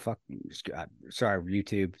 No, fuck. Sorry,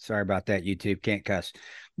 YouTube. Sorry about that. YouTube can't cuss.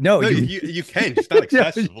 No, you can, just not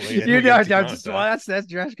excessively.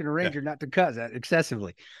 That's you're asking a ranger not to cuss that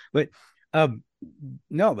excessively. But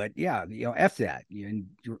no, but yeah, F that.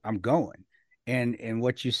 I'm going. And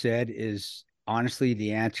what you said is honestly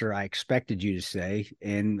the answer I expected you to say,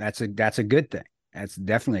 and that's a good thing. That's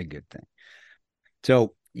definitely a good thing.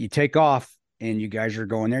 So you take off. And you guys are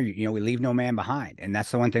going there, we leave no man behind. And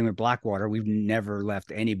that's the one thing with Blackwater. We've never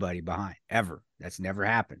left anybody behind, ever. That's never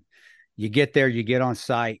happened. You get there, you get on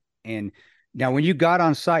site. And now when you got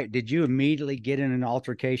on site, did you immediately get in an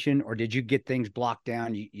altercation, or did you get things blocked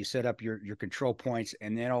down? You set up your control points,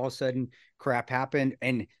 and then all of a sudden crap happened.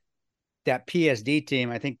 And that PSD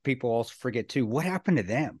team, I think people also forget too, what happened to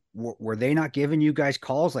them? Were they not giving you guys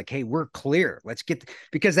calls like, hey, we're clear, let's get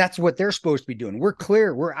because that's what they're supposed to be doing. We're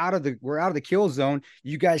clear, we're out of the kill zone,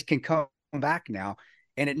 you guys can come back now.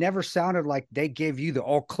 And it never sounded like they gave you the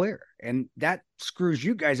all clear, and that screws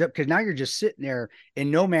you guys up, because now you're just sitting there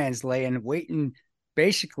in no man's land waiting.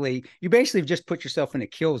 You basically just put yourself in a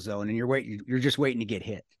kill zone, and you're just waiting to get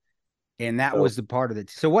hit. And that was the part of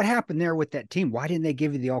it. So what happened there with that team? Why didn't they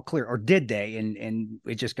give you the all clear, or did they? And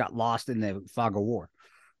it just got lost in the fog of war.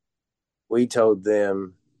 We told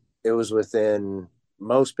them it was within,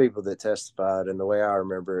 most people that testified, and the way I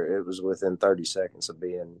remember it was within 30 seconds of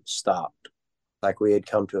being stopped. Like we had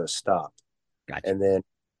come to a stop. Gotcha. And then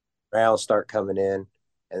rounds start coming in,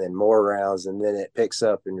 and then more rounds, and then it picks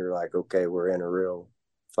up, and you're like, okay, we're in a real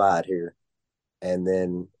fight here. And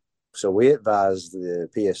then so we advised the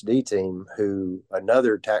PSD team, who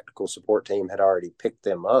another tactical support team had already picked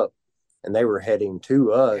them up, and they were heading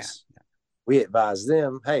to us. Yeah. We advised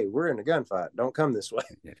them, hey, we're in a gunfight. Don't come this way.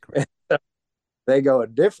 They go a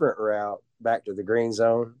different route back to the green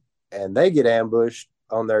zone, and they get ambushed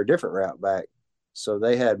on their different route back. So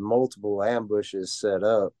they had multiple ambushes set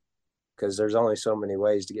up because there's only so many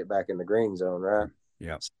ways to get back in the green zone, right?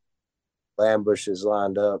 Yeah. So ambushes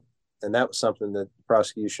lined up, and that was something that the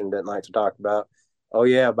prosecution didn't like to talk about. Oh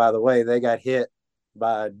yeah, by the way, they got hit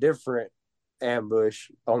by a different ambush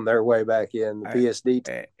on their way back in the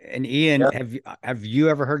PSD. And Ian, Yeah. have you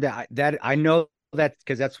ever heard that? That I know that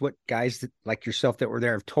because that's what guys like yourself that were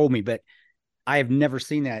there have told me, but I have never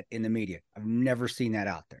seen that in the media. I've never seen that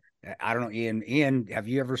out there. I don't know, Ian, have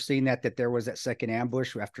you ever seen that there was that second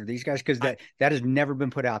ambush after these guys? Because that has never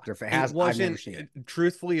been put out there. If it has, I've never seen it.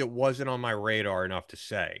 Truthfully, it wasn't on my radar enough to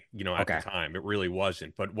say, at Okay. the time. It really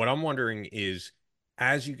wasn't. But what I'm wondering is,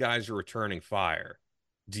 as you guys are returning fire,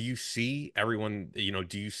 do you see everyone,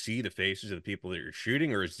 do you see the faces of the people that you're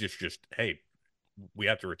shooting, or is this just, hey, we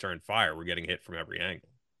have to return fire, we're getting hit from every angle?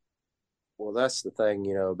 Well, that's the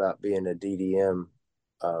thing, about being a DDM.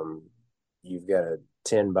 You've got a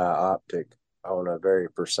 10 by optic on a very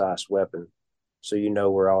precise weapon, so you know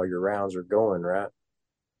where all your rounds are going, right?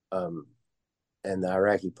 And the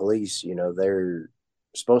Iraqi police, they're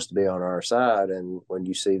supposed to be on our side, and when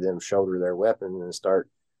you see them shoulder their weapon and start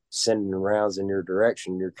sending rounds in your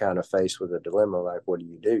direction, you're kind of faced with a dilemma, like, what do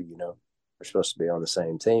you do? They're supposed to be on the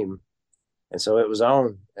same team. And so it was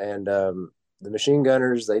on, and the machine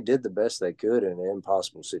gunners, they did the best they could in an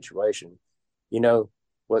impossible situation.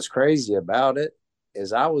 What's crazy about it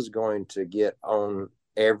is I was going to get on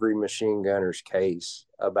every machine gunner's case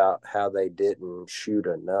about how they didn't shoot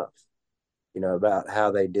enough, about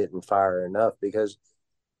how they didn't fire enough, because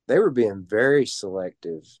they were being very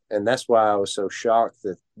selective. And that's why I was so shocked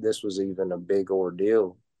that this was even a big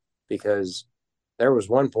ordeal, because there was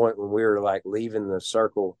one point when we were like leaving the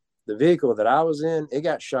circle. The vehicle that I was in, it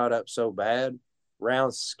got shot up so bad,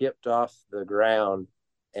 rounds skipped off the ground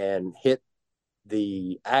and hit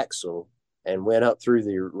the axle and went up through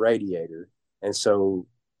the radiator. And so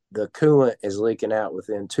the coolant is leaking out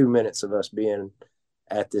within 2 minutes of us being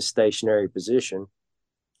at this stationary position.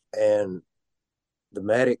 And the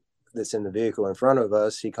medic that's in the vehicle in front of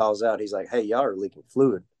us, he calls out, he's like, hey, y'all are leaking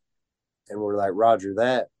fluid. And we're like, roger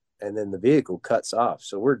that. And then the vehicle cuts off.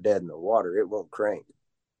 So we're dead in the water. It won't crank.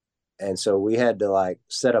 And so we had to like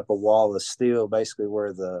set up a wall of steel, basically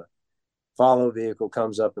where the follow vehicle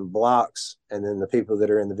comes up and blocks. And then the people that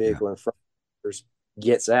are in the vehicle in front of us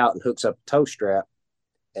gets out and hooks up a tow strap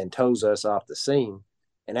and tows us off the scene.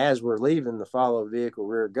 And as we're leaving, the follow vehicle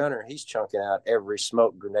rear gunner, he's chunking out every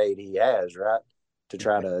smoke grenade he has, right, to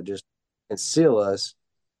try to just conceal us,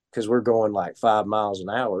 because we're going like 5 miles an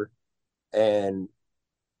hour, and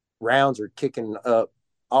rounds are kicking up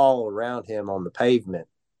all around him on the pavement.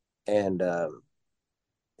 And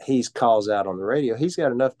he calls out on the radio. He's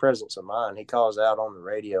got enough presence of mind. He calls out on the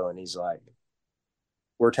radio and he's like,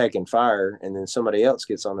 we're taking fire. And then somebody else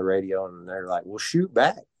gets on the radio and they're like, well, shoot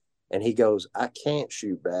back. And he goes, I can't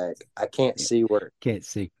shoot back. I can't see where. Can't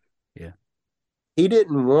see. Yeah. He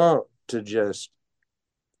didn't want to just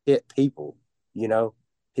hit people,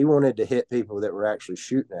 he wanted to hit people that were actually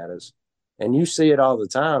shooting at us. And you see it all the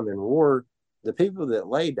time in war. The people that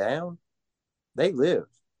lay down, they live.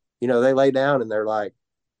 They lay down and they're like,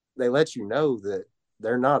 they let you know that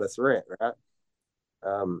they're not a threat, right?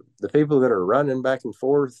 The people that are running back and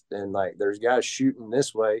forth and like there's guys shooting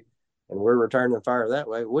this way and we're returning fire that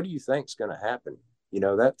way, what do you think's going to happen?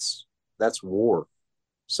 That's war.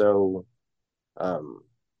 So I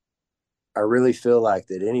really feel like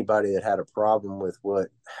that anybody that had a problem with what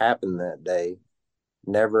happened that day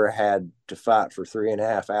never had to fight for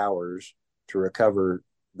 3.5 hours to recover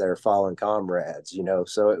their fallen comrades,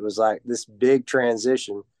 So it was like this big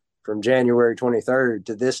transition from January 23rd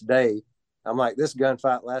to this day. I'm like, this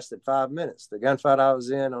gunfight lasted 5 minutes. The gunfight I was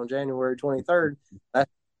in on January 23rd, that's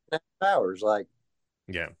hours. Like,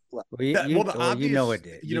 yeah. Well, the obvious, it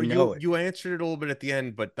did. You answered it a little bit at the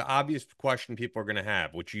end, but the obvious question people are going to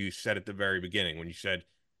have, which you said at the very beginning, when you said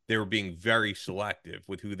they were being very selective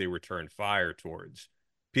with who they returned fire towards,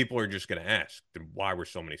 people are just going to ask, why were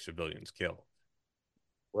so many civilians killed?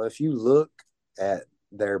 Well, if you look at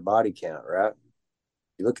their body count, right?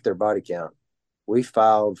 You look at their body count. We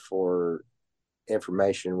filed for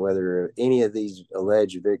information whether any of these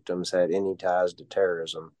alleged victims had any ties to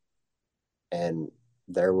terrorism. And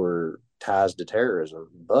there were ties to terrorism,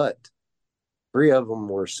 but 3 of them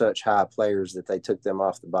were such high players that they took them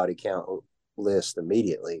off the body count list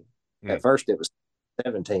immediately. At first, it was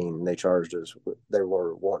 17 they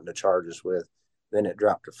were wanting to charge us with. Then it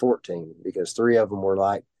dropped to 14 because 3 of them were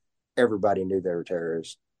like, everybody knew they were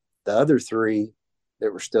terrorists. The other 3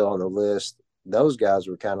 that were still on the list, those guys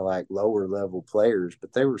were kind of like lower level players,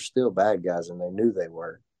 but they were still bad guys and they knew they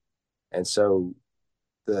were. And so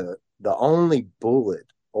the only bullet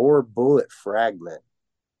or bullet fragment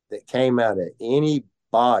that came out of any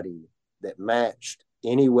body that matched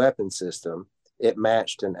any weapon system, it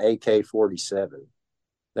matched an AK-47.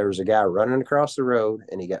 There was a guy running across the road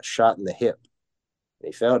and he got shot in the hip. And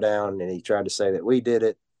he fell down and he tried to say that we did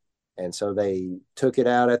it. And so they took it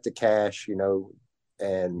out at the cache, you know,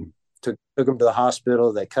 and took him to the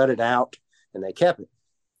hospital. They cut it out and they kept it.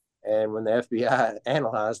 And when the FBI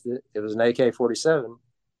analyzed it, it was an AK-47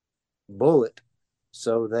 bullet.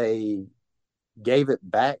 So they gave it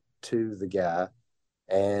back to the guy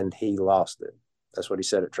and he lost it. That's what he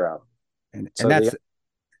said at trial. And so that's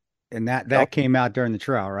that came out during the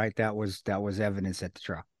trial, right? That was evidence at the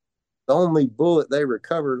trial. The only bullet they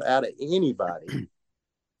recovered out of anybody,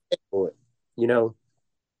 bullet, you know.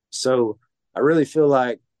 So I really feel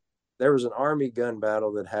like there was an Army gun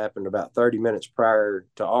battle that happened about 30 minutes prior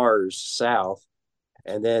to ours south,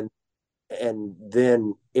 and then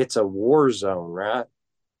it's a war zone, right?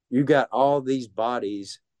 You got all these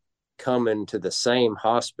bodies coming to the same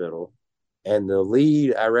hospital, and the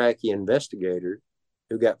lead Iraqi investigator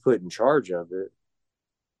who got put in charge of it,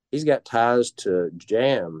 he's got ties to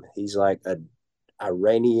JAM. He's like an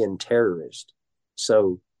Iranian terrorist.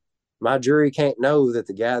 So my jury can't know that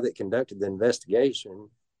the guy that conducted the investigation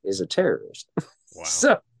is a terrorist. Wow.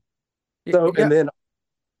 so Yeah. and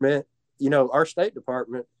then, you know, our State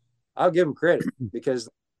Department, I'll give them credit because,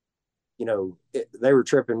 you know, they were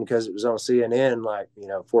tripping because it was on CNN, like, you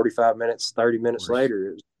know, 45 minutes, 30 minutes later,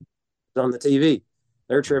 it was on the TV.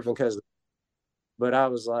 They're tripping because, but I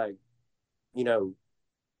was like, you know,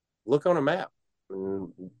 look on a map.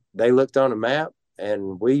 And they looked on a map,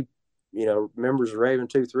 and we, you know, members of Raven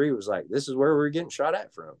 2-3 was like, this is where we're getting shot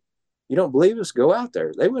at from. You don't believe us? Go out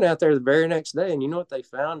there. They went out there the very next day, and you know what they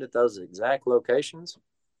found at those exact locations?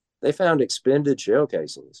 They found expended shell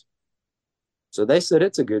casings. So they said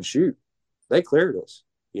it's a good shoot. They cleared us,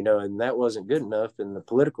 you know, and that wasn't good enough in the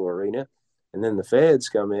political arena. And then the feds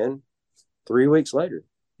come in 3 weeks later.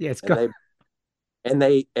 Yeah, it's and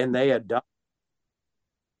they adopt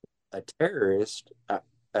a terrorist,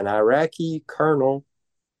 an Iraqi colonel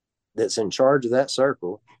that's in charge of that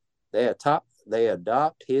circle. They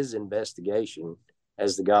adopt his investigation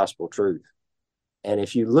as the gospel truth. And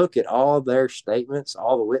if you look at all their statements,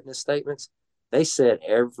 all the witness statements, they said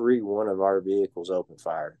every one of our vehicles opened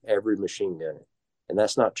fire, every machine gunner. And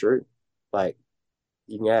that's not true. Like,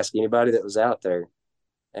 you can ask anybody that was out there.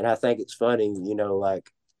 And I think it's funny, you know,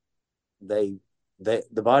 like the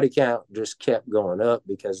body count just kept going up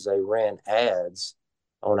because they ran ads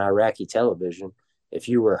on Iraqi television. If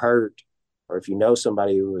you were hurt, or if you know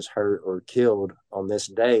somebody who was hurt or killed on this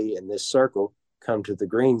day in this circle, come to the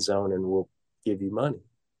green zone and we'll give you money.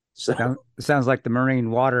 So it sounds like the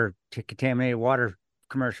marine water, contaminated water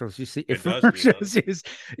commercials you see. It Commercials,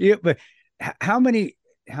 yeah, but how many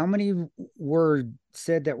were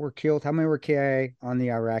said that were killed? How many were KIA on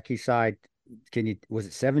the Iraqi side? Was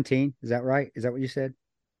it 17? Is that right? Is that what you said?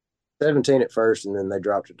 17 at first, and then they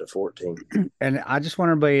dropped it to 14. And I just want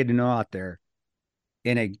everybody to know out there,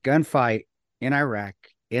 in a gunfight in Iraq,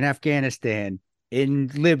 in Afghanistan,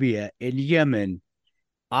 in Libya, in Yemen,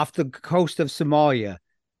 off the coast of Somalia,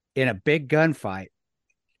 in a big gunfight,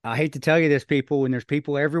 I hate to tell you this, people, when there's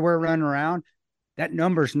people everywhere running around, that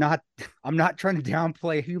number's not, I'm not trying to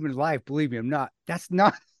downplay human life. Believe me, I'm not. That's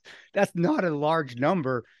not a large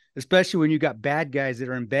number, especially when you got bad guys that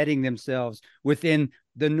are embedding themselves within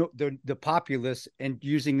the populace and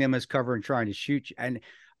using them as cover and trying to shoot you. And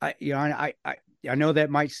I know that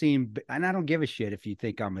might seem, and I don't give a shit if you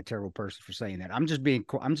think I'm a terrible person for saying that. I'm just being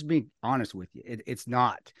honest with you. It's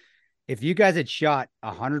not. If you guys had shot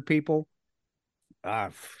 100 people,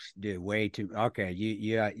 dude, way too. Okay,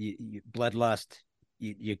 you bloodlust.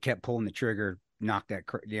 You kept pulling the trigger, knocked that.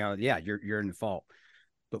 Yeah, you're in the fault.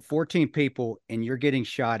 But 14 people, and you're getting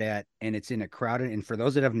shot at, and it's in a crowded. And for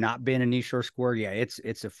those that have not been in East Shore Square, yeah, it's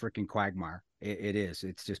a freaking quagmire. It is.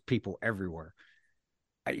 It's just people everywhere.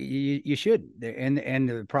 You should, and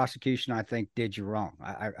the prosecution, I think, did you wrong.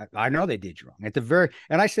 I know they did you wrong at the very,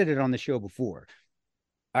 and I said it on the show before.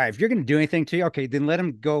 All right, if you're going to do anything to you, okay, then let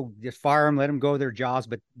them go, just fire them, let them go their jobs,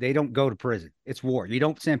 but they don't go to prison. It's war. You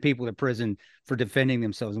don't send people to prison for defending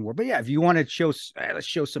themselves in war. But yeah, if you want to show, let's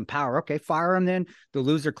show some power, okay, fire them then. They'll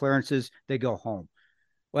lose their clearances. They go home.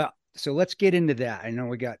 Well, so let's get into that. I know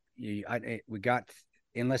we got,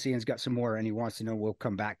 unless Ian's got some more and he wants to know, we'll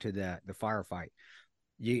come back to the firefight.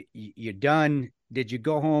 You done? Did you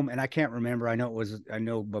go home? And I can't remember. I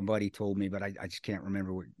know my buddy told me, but I just can't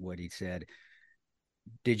remember what he said.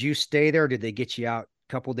 did you stay there? Did they get you out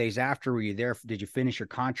a couple days after? Were you there? Did you finish your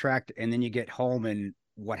contract and then you get home, and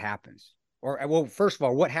what happens? Or, well, first of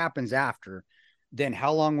all, what happens after? Then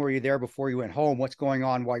how long were you there before you went home? What's going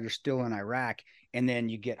on while you're still in Iraq? And then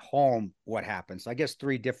you get home, what happens? I guess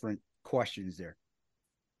 3 different questions there.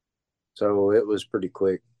 So it was pretty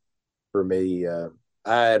quick for me. I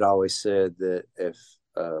had always said that if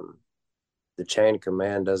the chain of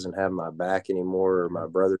command doesn't have my back anymore, or my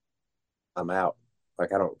brother, I'm out.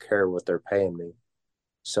 Like, I don't care what they're paying me.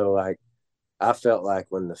 So, like, I felt like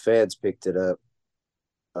when the feds picked it up,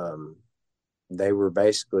 they were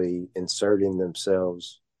basically inserting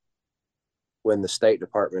themselves when the State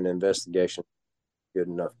Department investigation was good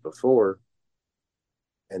enough before,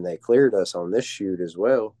 and they cleared us on this shoot as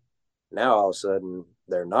well. Now all of a sudden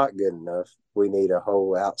they're not good enough. We need a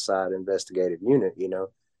whole outside investigative unit,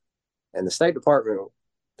 and the State Department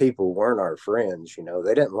people weren't our friends.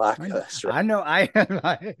 They didn't like us. Right? I know. I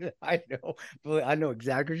know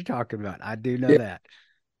exactly what you're talking about. I do know that.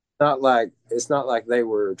 It's not like they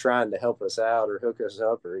were trying to help us out or hook us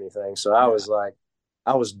up or anything. So I was like,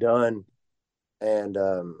 I was done. And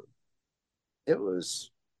it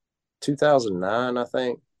was 2009, I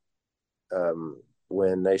think,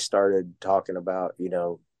 when they started talking about,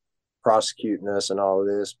 prosecuting us and all of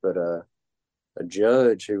this. But a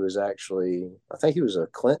judge who was actually, I think he was a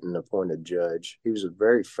Clinton appointed judge. He was a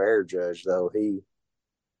very fair judge, though.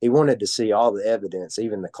 He wanted to see all the evidence,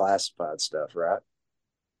 even the classified stuff, right?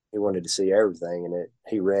 He wanted to see everything, and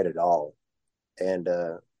he read it all. And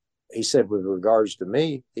he said, with regards to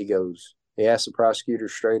me, he asked the prosecutor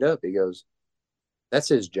straight up, he goes, "That's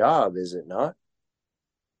his job, is it not?"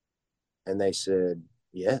 And they said,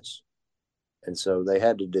 "Yes." And so they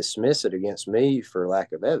had to dismiss it against me for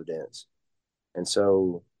lack of evidence. And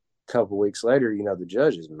so a couple of weeks later, the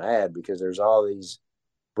judge is mad because there's all these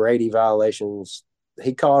Brady violations.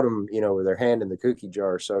 He caught them, with their hand in the cookie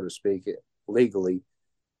jar, so to speak, legally.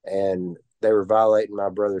 And they were violating my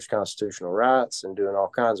brother's constitutional rights and doing all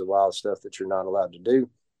kinds of wild stuff that you're not allowed to do.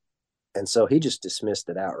 And so he just dismissed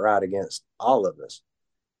it outright against all of us.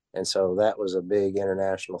 And so that was a big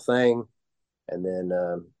international thing. And then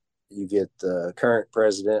you get the current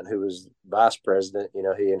president, who was vice president,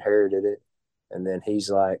 he inherited it. And then he's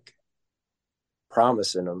like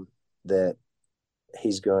promising them that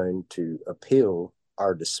he's going to appeal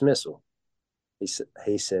our dismissal. He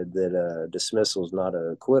said that dismissal is not an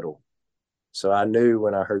acquittal. So I knew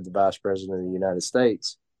when I heard the vice president of the United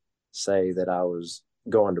States say that I was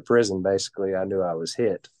going to prison, basically, I knew I was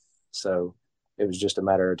hit. So it was just a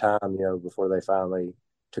matter of time, before they finally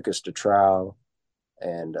took us to trial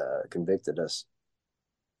and convicted us.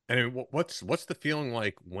 And what's the feeling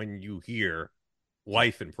like when you hear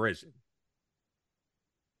life in prison?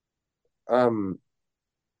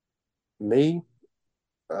 Me,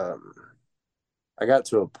 I got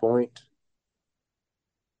to a point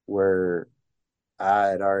where I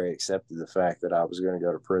had already accepted the fact that I was going to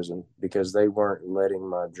go to prison because they weren't letting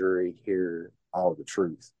my jury hear all the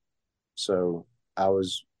truth. So I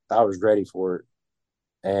was ready for it.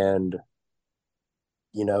 And,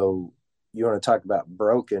 you want to talk about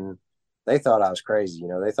broken. They thought I was crazy.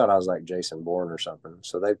 They thought I was like Jason Bourne or something.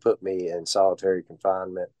 So they put me in solitary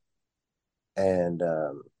confinement. And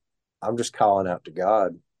I'm just calling out to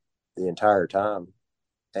God the entire time.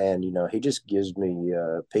 And, he just gives me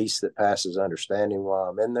peace that passes understanding while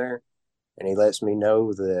I'm in there. And he lets me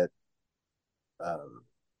know that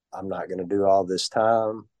I'm not going to do all this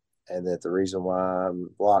time, and that the reason why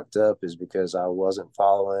I'm locked up is because I wasn't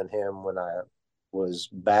following him when I was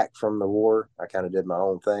back from the war. I kind of did my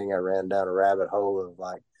own thing. I ran down a rabbit hole of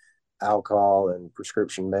like alcohol and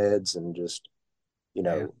prescription meds and just,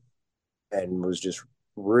 and was just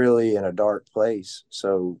really in a dark place.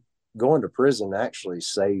 So going to prison actually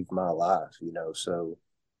saved my life, so,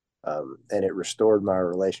 and it restored my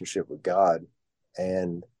relationship with God.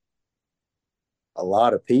 And a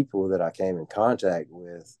lot of people that I came in contact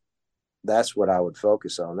with, that's what I would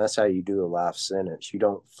focus on. That's how you do a life sentence. You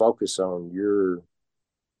don't focus on your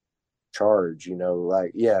charge,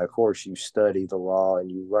 like, yeah, of course you study the law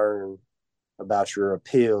and you learn about your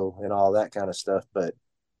appeal and all that kind of stuff. But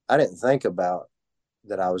I didn't think about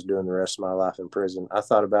that I was doing the rest of my life in prison. I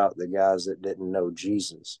thought about the guys that didn't know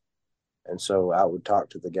Jesus. And so I would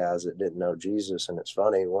talk to the guys that didn't know Jesus. And it's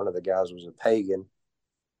funny, one of the guys was a pagan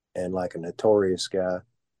and like a notorious guy,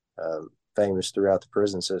 famous throughout the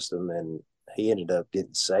prison system. And he ended up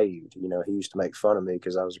getting saved. He used to make fun of me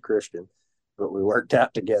because I was a Christian, but we worked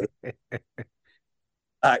out together.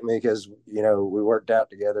 Like me, because, we worked out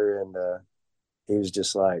together, and he was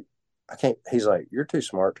just like, he's like, "You're too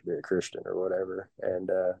smart to be a Christian," or whatever.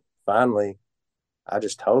 And finally, I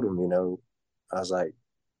just told him, I was like,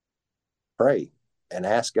 pray and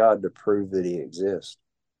ask God to prove that he exists.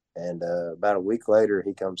 And about a week later,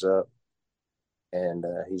 he comes up and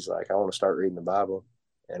he's like, I want to start reading the Bible.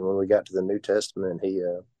 And when we got to the New Testament, he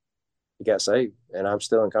got saved, and I'm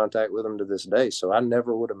still in contact with him to this day. So I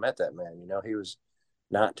never would have met that man. He was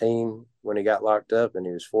 19 when he got locked up, and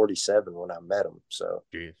he was 47 when I met him. So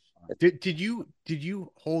Jeez. Did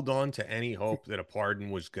you hold on to any hope that a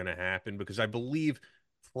pardon was going to happen? Because I believe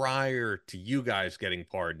prior to you guys getting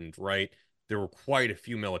pardoned, right, there were quite a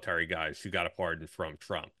few military guys who got a pardon from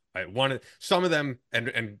Trump. I wanted some of them,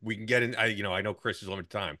 and we can get in. I know Chris is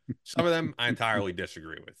limited time. Some of them I entirely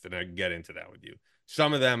disagree with, and I can get into that with you.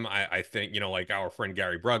 Some of them I think, like our friend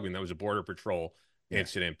Gary Brugman, that was a Border Patrol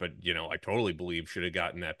incident, but I totally believe should have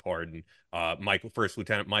gotten that pardon. First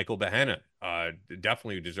Lieutenant Michael Behenna,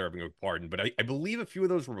 definitely deserving of a pardon, but I believe a few of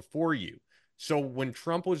those were before you. So when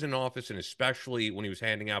Trump was in office, and especially when he was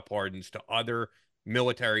handing out pardons to other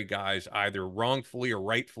military guys, either wrongfully or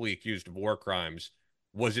rightfully accused of war crimes,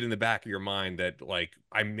 was it in the back of your mind that like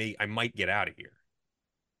I might get out of here?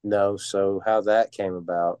 No. So how that came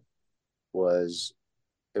about was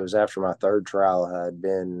it was after my third trial. I had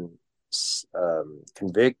been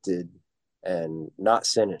convicted and not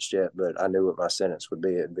sentenced yet, but I knew what my sentence would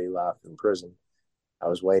be. It'd be life in prison. I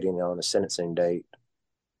was waiting on a sentencing date,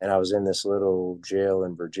 and I was in this little jail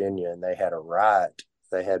in Virginia, and they had a riot.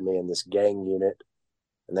 They had me in this gang unit,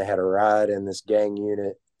 and they had a riot in this gang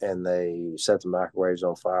unit, and they set the microwaves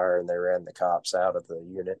on fire, and they ran the cops out of the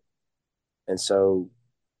unit. And so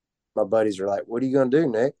my buddies were like, "What are you going to do,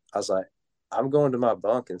 Nick?" I was like, "I'm going to my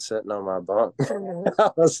bunk and sitting on my bunk." I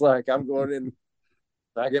was like, "I'm going in.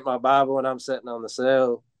 I get my Bible and I'm sitting on the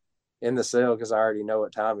cell, in the cell, because I already know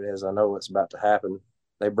what time it is. I know what's about to happen."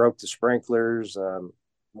 They broke the sprinklers.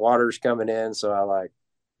 Water's coming in, so I like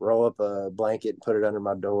roll up a blanket and put it under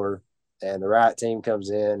my door. And the riot team comes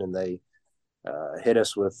in, and they hit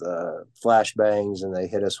us with flashbangs, and they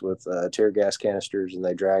hit us with tear gas canisters, and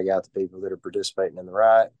they drag out the people that are participating in the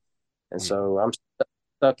riot. And so I'm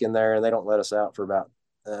stuck in there, and they don't let us out for about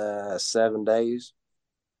 7 days.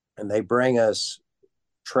 And they bring us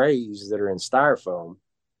trays that are in styrofoam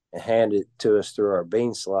and hand it to us through our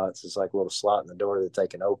bean slots. It's like a little slot in the door that they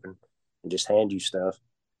can open and just hand you stuff.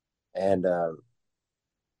 And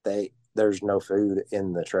there's no food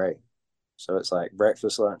in the tray. So it's like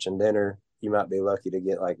breakfast, lunch, and dinner. You might be lucky to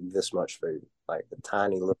get like this much food, like a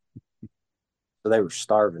tiny little. So they were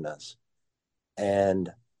starving us.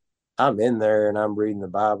 And I'm in there and I'm reading the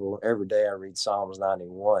Bible. Every day I read Psalms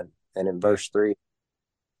 91. And in verse 3,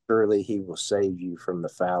 surely he will save you from the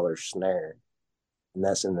fowler's snare. And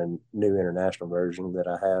that's in the New International Version that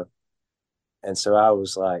I have. And so I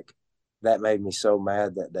was like, that made me so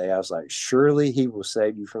mad that day. I was like, surely he will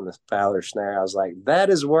save you from the fowler's snare. I was like, that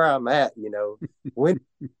is where I'm at, when.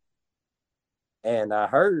 And I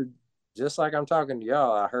heard, just like I'm talking to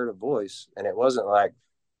y'all, I heard a voice, and it wasn't like,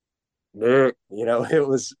 Nick, it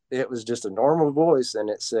was just a normal voice, and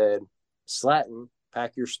it said, Slatten,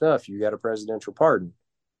 pack your stuff. You got a presidential pardon.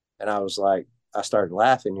 And I was like, I started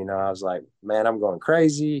laughing, I was like, man, I'm going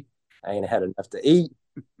crazy. I ain't had enough to eat.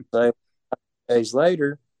 So days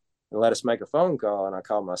later, they let us make a phone call, and I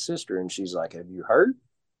called my sister, and she's like, have you heard?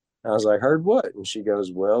 I was like, heard what? And she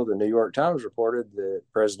goes, well, the New York Times reported that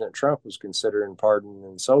President Trump was considering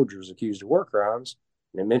pardoning soldiers accused of war crimes,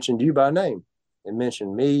 and it mentioned you by name. It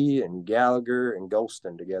mentioned me and Gallagher and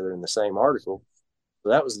Golston together in the same article. So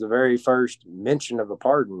that was the very first mention of a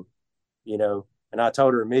pardon, and I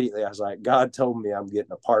told her immediately, I was like, God told me I'm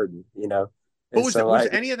getting a pardon, And But was, so, was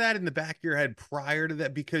any of that in the back of your head prior to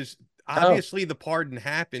that? Because obviously the pardon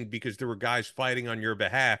happened because there were guys fighting on your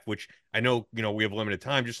behalf, which I know, we have limited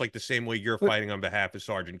time, just like the same way you're fighting on behalf of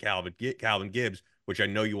Sergeant Calvin Gibbs, which I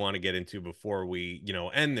know you want to get into before we,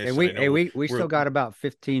 end this. And we still got about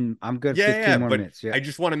 15. I'm good. Yeah, 15 more minutes. Yeah. I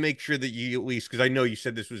just want to make sure that you at least, because I know you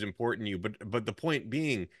said this was important to you, but the point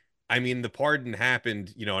being, I mean, the pardon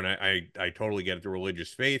happened, and I totally get the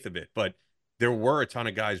religious faith of it, but there were a ton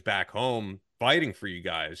of guys back home fighting for you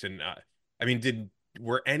guys. And I mean,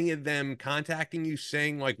 were any of them contacting you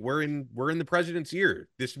saying like, we're in the president's ear,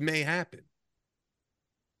 this may happen?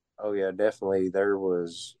 Oh yeah, definitely. There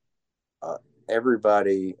was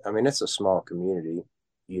everybody. I mean, it's a small community,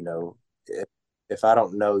 if I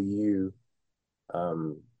don't know you,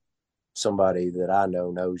 somebody that I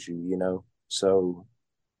know knows you, so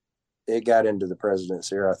it got into the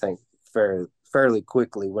president's ear, I think, fairly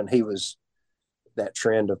quickly when he was that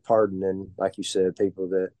trend of pardoning, like you said, people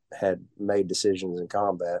that had made decisions in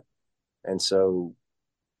combat. And so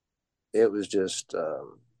it was just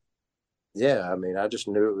yeah, I mean, I just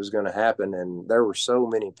knew it was going to happen. And there were so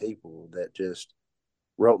many people that just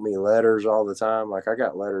wrote me letters all the time. Like I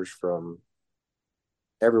got letters from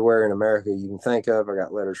everywhere in America you can think of. I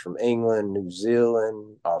got letters from England, New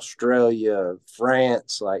Zealand, Australia,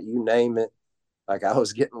 France, like you name it. Like I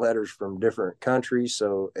was getting letters from different countries.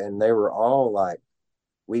 So, and they were all like,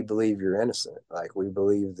 we believe you're innocent. Like we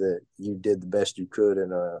believe that you did the best you could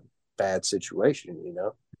in a bad situation, you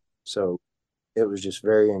know? So it was just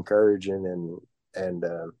very encouraging. And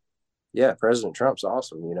yeah, President Trump's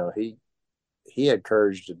awesome. You know, he had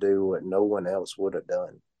courage to do what no one else would have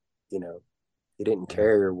done. You know, he didn't Yeah.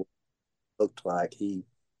 care what it looked like. He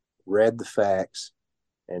read the facts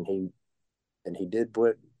and he did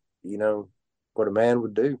what, you know, what a man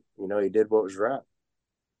would do. You know, he did what was right.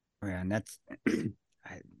 Yeah, and that's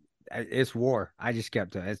it's war. I just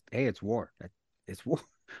kept hey, it's war. It's war.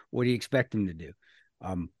 What do you expect him to do?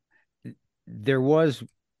 Um, there was,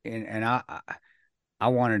 and I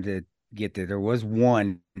wanted to get there. There was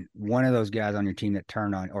one of those guys on your team that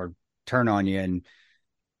turned on you and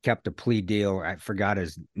kept a plea deal. I forgot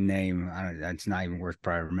his name. I don't. That's not even worth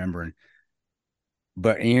probably remembering.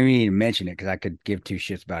 But you need to mention it because I could give two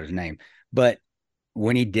shits about his name. But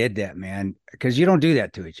when he did that, man, because you don't do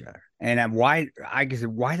that to each other. And why? I guess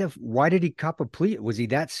why did he cop a plea? Was he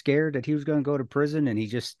that scared that he was going to go to prison? And he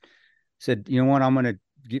just said, you know what, I'm going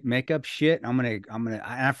to make up shit.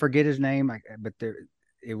 I forget his name. But there,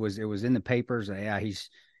 it was in the papers. Yeah,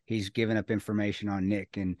 he's giving up information on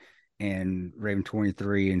Nick and Raven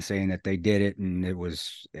 23 and saying that they did it, and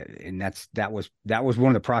that was one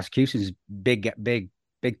of the prosecution's big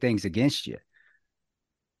things against you.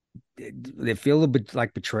 Did it feel a bit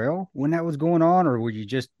like betrayal when that was going on, or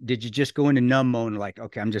did you just go into numb mode, like,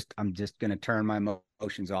 okay, I'm just gonna turn my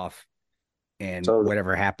emotions off, and So,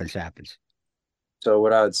 whatever happens. so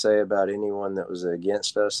what I would say about anyone that was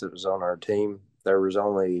against us that was on our team, there was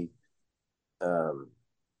only um,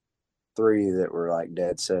 three that were like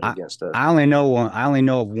dead set I against us. I only know one. I only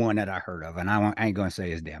know of one that I heard of, and I ain't gonna say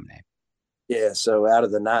his damn name. Yeah, so out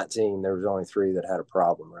of the 19, there was only three that had a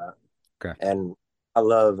problem, right? Okay. And I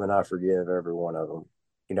love and I forgive every one of them,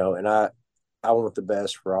 you know, and I want the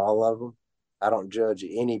best for all of them. I don't judge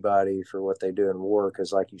anybody for what they do in war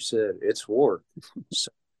because, like you said, it's war.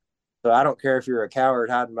 So, so I don't care if you're a coward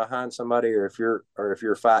hiding behind somebody or if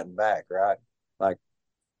you're fighting back, right? Like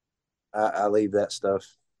I leave that stuff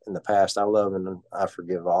in the past. I love and I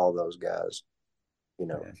forgive all those guys, you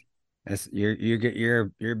know. Yes. That's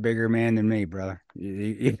you're a bigger man than me, brother.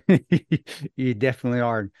 You definitely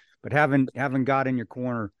are. But having God in your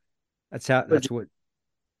corner, But that's what.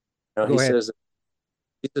 you know, Go ahead.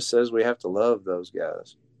 he just says we have to love those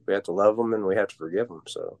guys. We have to love them and we have to forgive them.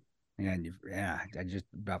 So And yeah, I just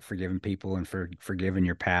about forgiving people and forgiving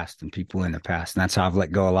your past and people in the past. And that's how I've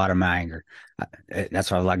let go a lot of my anger. That's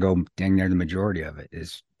how I've let go dang near the majority of it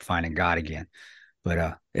is finding God again.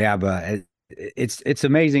 But yeah, but it's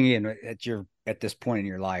amazing, Ian, at this point in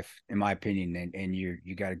your life, in my opinion, and you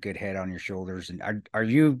got a good head on your shoulders. And are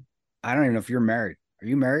you? I don't even know if you're married. Are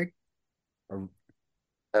you married? Or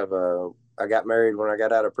have I got married when I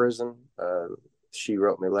got out of prison. She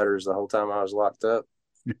wrote me letters the whole time I was locked up.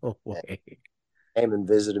 no And way. came and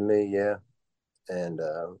visited me, yeah. And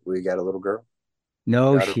we got a little girl.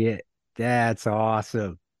 No Got her. shit. That's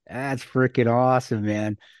awesome. That's freaking awesome,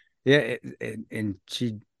 man. Yeah, and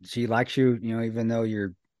she likes you, even though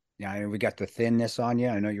you're, yeah, I mean, we got the thinness on you.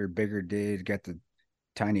 I know you're a bigger dude, got the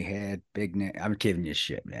tiny head, big neck. I'm giving you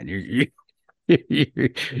shit, man.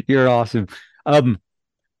 You're awesome. Um,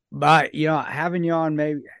 but having you on,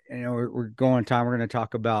 maybe we're going time. We're going to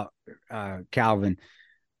talk about Calvin,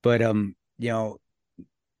 but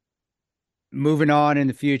moving on in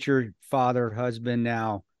the future, father, husband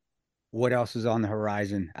now. What else is on the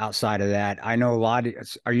horizon outside of that? I know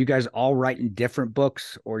are you guys all writing different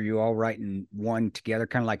books, or are you all writing one together,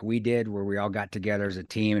 kind of like we did, where we all got together as a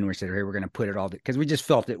team and we said, hey, we're going to put it all, because we just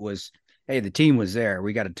felt it was, hey, the team was there.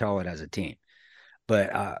 We got to tell it as a team.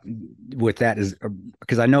 But with that is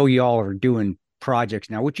because I know y'all are doing projects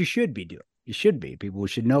now, which you should be doing. You should be. People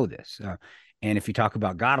should know this. And if you talk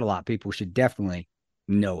about God a lot, people should definitely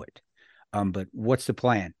know it. But what's the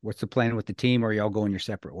plan? What's the plan with the team, or are y'all going your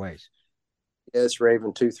separate ways? Yeah, it's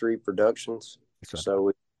Raven 23 Productions. So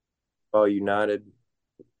we all united.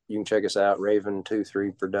 You can check us out,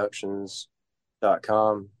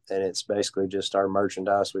 raven23productions.com. And it's basically just our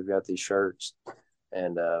merchandise. We've got these shirts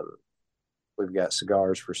and we've got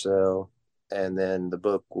cigars for sale. And then the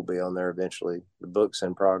book will be on there eventually. The book's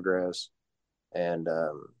in progress. And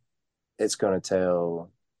it's going to tell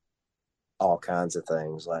all kinds of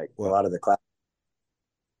things. Like a lot of the class,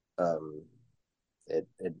 it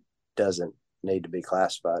doesn't need to be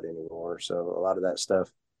classified anymore. So a lot of that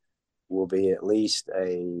stuff will be at least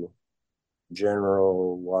a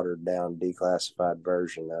general, watered down, declassified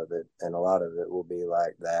version of it. And a lot of it will be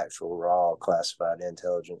like the actual raw classified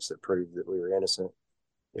intelligence that proved that we were innocent.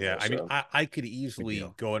 Yeah, I mean, So I could easily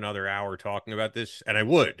go another hour talking about this, and I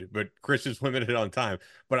would, but Chris is limited on time.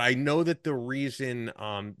 But I know that the reason,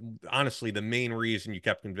 honestly, the main reason you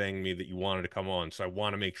kept conveying to me that you wanted to come on, so I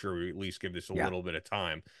want to make sure we at least give this a little bit of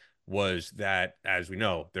time, was that, as we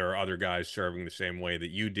know, there are other guys serving the same way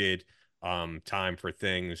that you did. Time for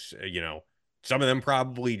things, some of them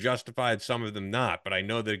probably justified, some of them not. But I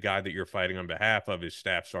know the guy that you're fighting on behalf of is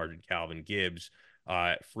Staff Sergeant Calvin Gibbs,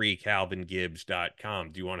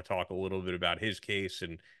 freecalvingibbs.com. Do you want to talk a little bit about his case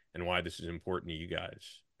and why this is important to you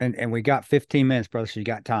guys? And we got 15 minutes, brother, so you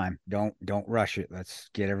got time. Don't rush it.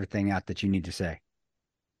 Let's get everything out that you need to say.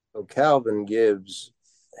 So Calvin Gibbs,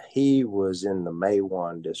 he was in the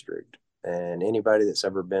Maywan district, and anybody that's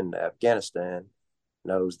ever been to Afghanistan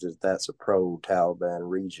knows that that's a pro-Taliban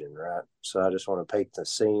region, right? So I just want to paint the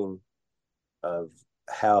scene of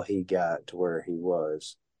how he got to where he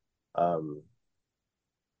was.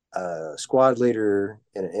 A squad leader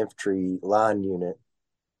in an infantry line unit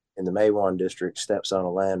in the Maywan district steps on a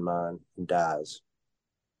landmine and dies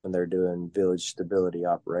when they're doing village stability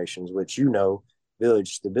operations, which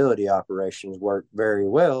village stability operations work very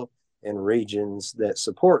well in regions that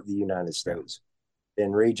support the United States.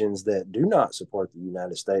 In regions that do not support the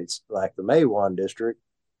United States, like the Maywan district,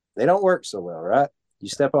 they don't work so well, right? You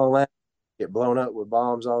step on land, get blown up with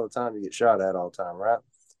bombs all the time, you get shot at all the time, right?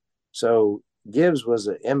 So Gibbs was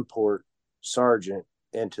an import sergeant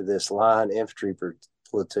into this line infantry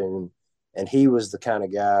platoon, and he was the kind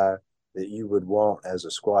of guy that you would want as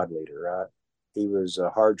a squad leader, right? He was a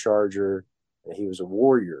hard charger, and he was a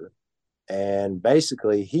warrior. And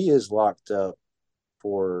basically, he is locked up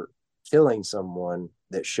for killing someone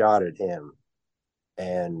that shot at him.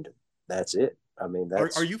 And that's it. I mean,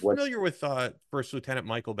 Are you familiar with First Lieutenant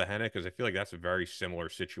Michael Behenna? Because I feel like that's a very similar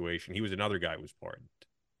situation. He was another guy who was pardoned.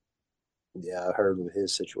 Yeah, I heard of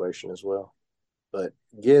his situation as well. But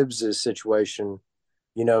Gibbs' situation,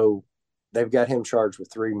 they've got him charged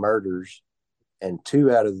with 3 murders, and 2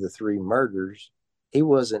 out of the 3 murders, he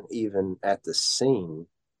wasn't even at the scene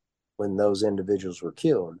when those individuals were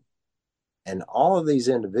killed. And all of these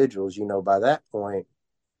individuals, by that point,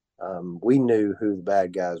 we knew who the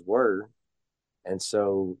bad guys were. And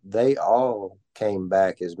so they all came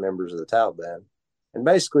back as members of the Taliban. And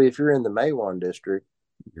basically, if you're in the Maywan district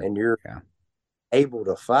and you're able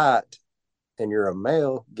to fight and you're a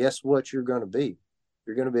male, guess what you're going to be?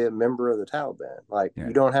 You're going to be a member of the Taliban.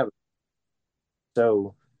 You don't have.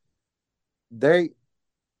 So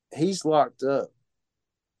he's locked up,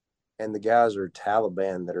 and the guys are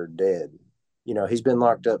Taliban that are dead. He's been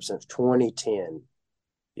locked up since 2010.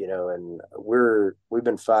 And we've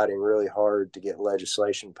been fighting really hard to get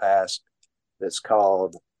legislation passed that's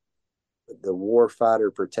called the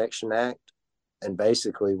Warfighter Protection Act. And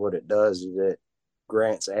basically what it does is it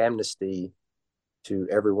grants amnesty to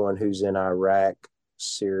everyone who's in Iraq,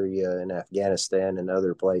 Syria, and Afghanistan and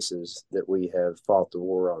other places that we have fought the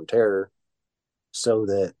war on terror, so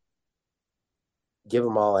that give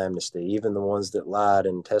them all amnesty, even the ones that lied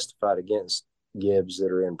and testified against Gibbs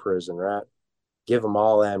that are in prison, right? Give them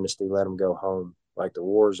all amnesty, let them go home. Like the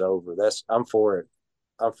war's over. I'm for it.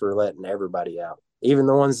 I'm for letting everybody out, even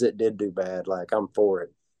the ones that did do bad. I'm for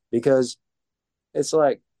it, because it's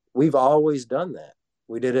like we've always done that.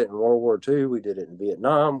 We did it in World War II. We did it in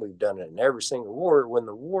Vietnam. We've done it in every single war. When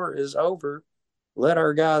the war is over, let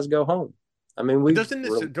our guys go home. I mean,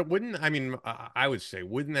 I would say,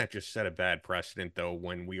 wouldn't that just set a bad precedent, though,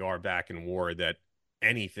 when we are back in war, that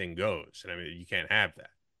anything goes? And I mean, you can't have that.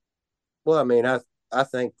 Well, I mean, I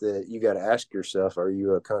think that you got to ask yourself, are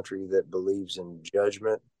you a country that believes in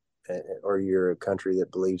judgment, or you're a country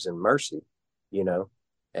that believes in mercy?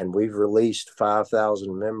 And we've released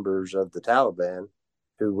 5,000 members of the Taliban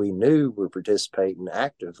who we knew were participating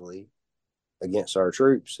actively against our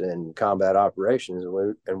troops in combat operations,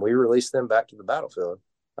 and we released them back to the battlefield.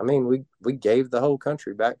 I mean, we gave the whole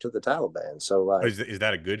country back to the Taliban. So, is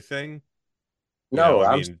that a good thing? No,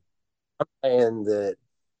 I'm saying that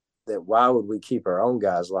why would we keep our own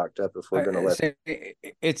guys locked up if we're going to let?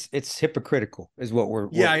 It's hypocritical, is what we're.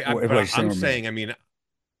 I'm saying. I mean,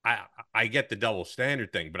 I get the double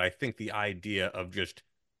standard thing, but I think the idea of just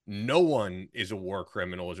no one is a war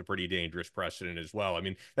criminal is a pretty dangerous precedent as well. I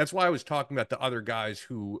mean, that's why I was talking about the other guys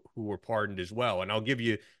who were pardoned as well. And I'll give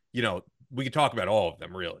you, we could talk about all of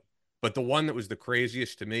them really, but the one that was the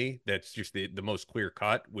craziest to me, that's just the most clear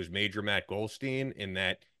cut, was Major Matt Goldstein. In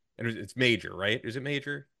that, and it's Major, right? Is it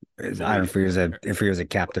Major? I don't know if he was a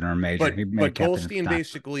captain or a major. But He made a captain Goldstein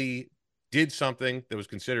basically did something that was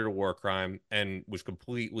considered a war crime and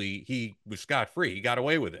he was scot-free. He got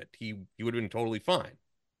away with it. He would have been totally fine.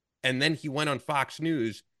 And then he went on Fox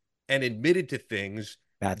News and admitted to things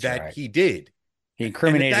that he did. He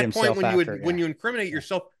incriminated himself. And at that point, when you incriminate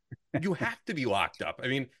yourself, you have to be locked up. I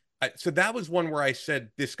mean, so that was one where I said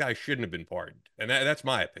this guy shouldn't have been pardoned, and that's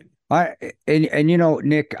my opinion. And you know,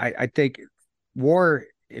 Nick, I think war.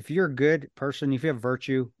 If you're a good person, if you have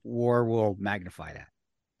virtue, war will magnify that.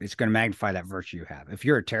 It's going to magnify that virtue you have. If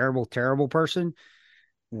you're a terrible, terrible person,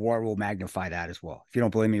 war will magnify that as well. If you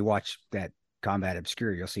don't believe me, watch that Combat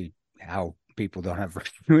Obscure. You'll see how people don't have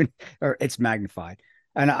virtue, or it's magnified.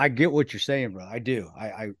 And I get what you're saying, bro. I do.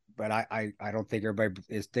 But I don't think everybody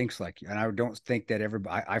thinks like you. And I don't think that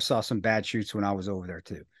everybody. I saw some bad shoots when I was over there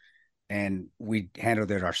too, and we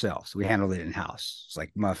handled it ourselves. We handled it in house. It's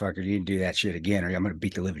like, motherfucker, you didn't do that shit again, or I'm going to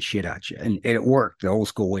beat the living shit out you. And it worked, the old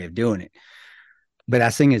school way of doing it. But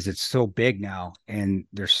that thing is, it's so big now, and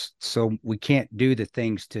we can't do the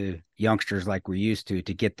things to youngsters like we used to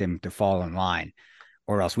get them to fall in line,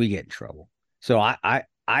 or else we get in trouble. So I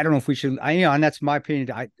don't know if we should. And that's my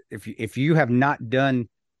opinion. If you have not done,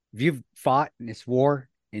 if you've fought in this war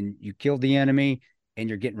and you killed the enemy and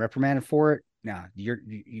you're getting reprimanded for it, no,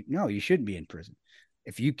 you shouldn't be in prison.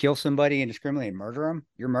 If you kill somebody and discriminate and murder them,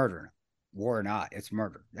 you're murdering them. War or not, it's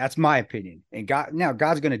murder. That's my opinion. And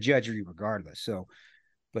God's going to judge you regardless. So,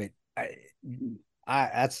 but we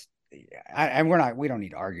don't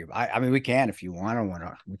need to argue. I mean, we can if you want.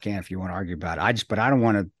 We can if you want to argue about it. But I don't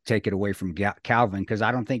want to take it away from Calvin, because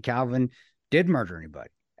I don't think Calvin did murder anybody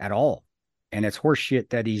at all. And it's horse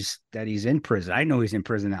shit that he's in prison. I didn't know he's in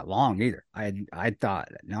prison that long either. I had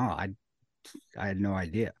no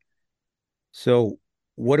idea. So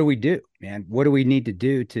what do we do, man? What do we need to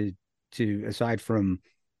do to aside from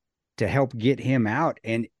to help get him out?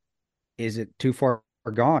 And is it too far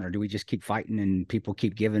gone, or do we just keep fighting and people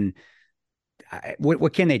keep giving?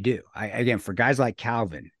 What can they do? Again, for guys like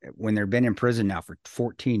Calvin, when they've been in prison now for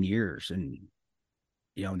 14 years, and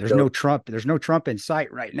there's no Trump in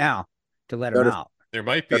sight right now to let him out. There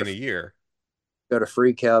might be in a year. Go to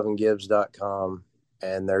freecalvingibbs.com,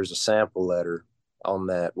 and there's a sample letter on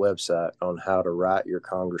that website on how to write your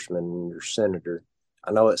congressman and your senator.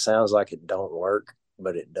 I know it sounds like it don't work,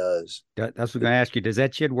 but it does. That's what I'm going to ask you. Does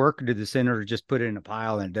that shit work, or did the senator just put it in a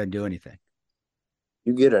pile and it doesn't do anything?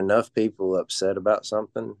 You get enough people upset about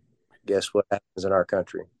something, guess what happens in our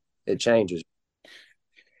country? It changes.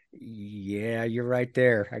 Yeah, you're right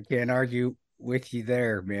there. I can't argue with you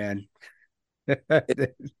there, man.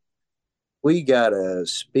 We got to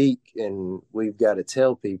speak, and we've got to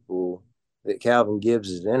tell people that Calvin Gibbs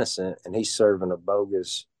is innocent and he's serving a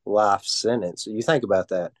bogus life sentence. You think about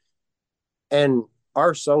that. And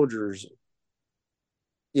our soldiers,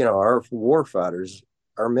 our war fighters,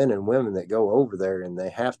 our men and women that go over there and they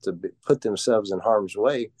have to put themselves in harm's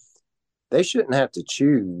way, they shouldn't have to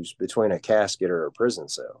choose between a casket or a prison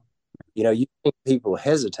cell. You think people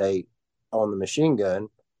hesitate on the machine gun,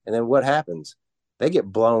 and then what happens? They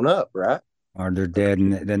get blown up, right? Or they're dead,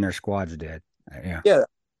 and then their squad's dead. Yeah. The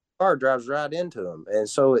car drives right into them. And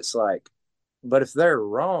so it's like, but if they're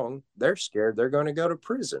wrong, they're scared they're going to go to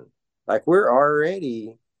prison. Like, we're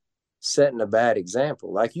already setting a bad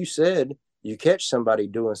example. Like you said, you catch somebody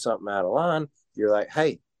doing something out of line, you're like,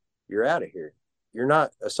 hey, you're out of here. You're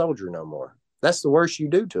not a soldier no more. That's the worst you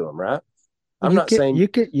do to them, right? I'm not saying you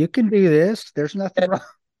can do this. There's nothing wrong.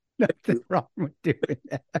 Nothing wrong with doing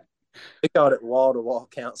that. We called it wall-to-wall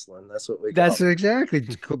counseling. That's what we. That's exactly.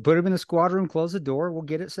 Just put them in the squad room, close the door. We'll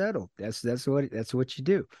get it settled. That's what you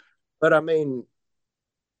do. But I mean,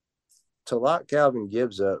 to lock Calvin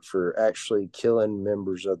Gibbs up for actually killing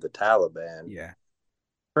members of the Taliban,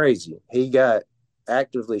 crazy. He got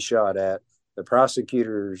actively shot at. The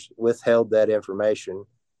prosecutors withheld that information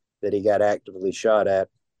that he got actively shot at,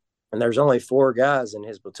 and there's only 4 guys in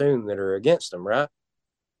his platoon that are against him. Right?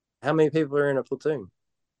 How many people are in a platoon?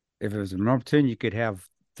 If it was a normal platoon, you could have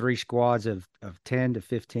 3 squads of 10 to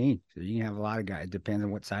 15. So you can have a lot of guys. It depends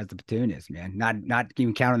on what size the platoon is, man. Not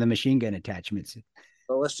even counting the machine gun attachments.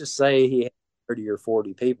 Well, let's just say he had 30 or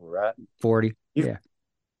 40 people, right? 40, yeah.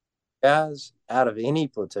 Guys out of any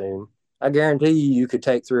platoon, I guarantee you could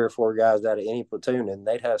take 3 or 4 guys out of any platoon and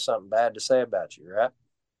they'd have something bad to say about you, right?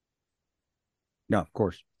 No, of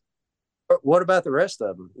course. But what about the rest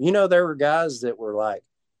of them? There were guys that were like,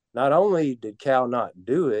 not only did Cal not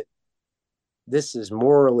do it, this is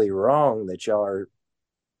morally wrong that y'all are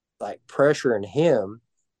like pressuring him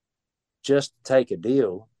just to take a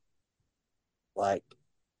deal. Like,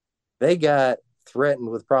 they got threatened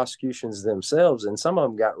with prosecutions themselves, and some of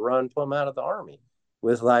them got run plumb out of the Army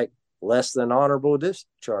with like less than honorable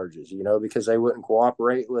discharges, you know, because they wouldn't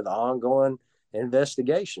cooperate with ongoing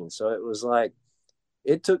investigations. So it was like,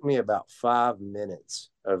 it took me about 5 minutes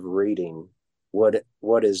of reading what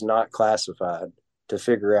is not classified to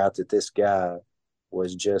figure out that this guy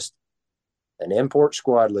was just an import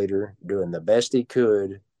squad leader doing the best he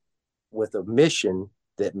could with a mission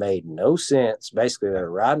that made no sense. Basically, they're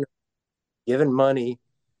riding, giving money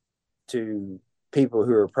to people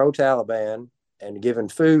who are pro-Taliban and giving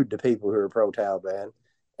food to people who are pro-Taliban,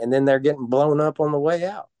 and then they're getting blown up on the way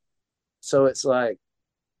out. So it's like,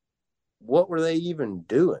 what were they even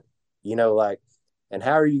doing? You know, like, and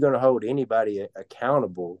how are you going to hold anybody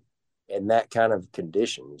accountable in that kind of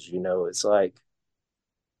conditions? You know, it's like,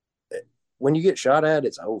 when you get shot at,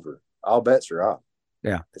 it's over. All bets are off.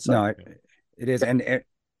 Yeah, it's no, like, it is.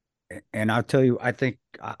 And I'll tell you, I think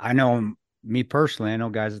I know me personally, I know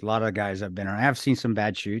guys, a lot of guys I've been around, I've seen some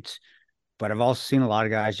bad shoots, but I've also seen a lot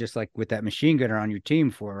of guys just like with that machine gunner on your team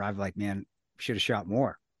for, I've like, man, should have shot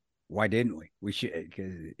more. Why didn't we? We should,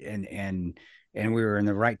 and we were in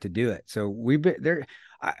the right to do it. So we've been there,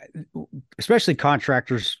 especially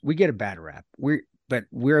contractors, we get a bad rap. But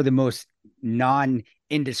we're the most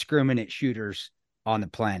non-indiscriminate shooters on the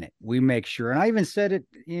planet. We make sure, and I even said it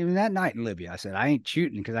even that night in Libya. I said, I ain't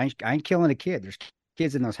shooting because I ain't killing a kid. There's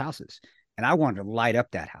kids in those houses. And I wanted to light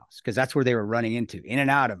up that house because that's where they were running into, in and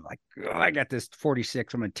out of. Like, oh, I got this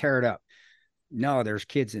 46. I'm going to tear it up. No, there's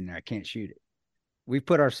kids in there. I can't shoot it. We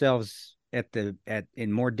put ourselves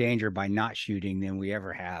in more danger by not shooting than we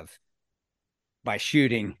ever have by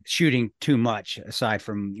shooting too much, aside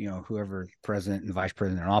from, you know, whoever president and vice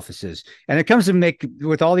president in office is. And it comes to make,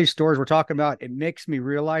 with all these stories we're talking about, it makes me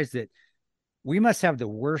realize that we must have the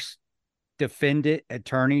worst defendant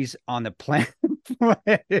attorneys on the planet.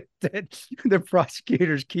 That the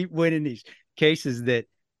prosecutors keep winning these cases that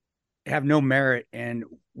have no merit. And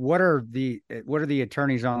what are the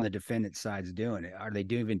attorneys on the defendant sides doing? Are they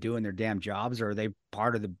even doing their damn jobs, or are they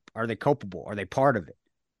are they culpable? Are they part of it?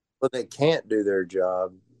 Well, they can't do their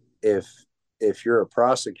job if you're a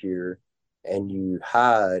prosecutor and you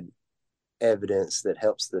hide evidence that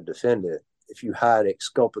helps the defendant, if you hide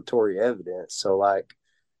exculpatory evidence. So like,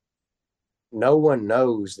 no one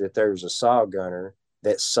knows that there's a saw gunner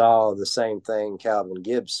that saw the same thing Calvin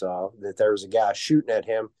Gibbs saw, that there was a guy shooting at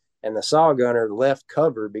him, and the saw gunner left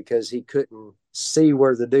cover because he couldn't see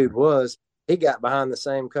where the dude was. He got behind the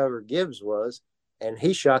same cover Gibbs was, and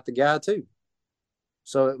he shot the guy too.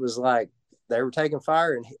 So it was like they were taking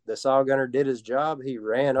fire, and the saw gunner did his job. He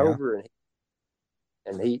ran over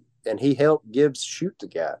and he helped Gibbs shoot the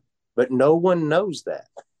guy, but no one knows that.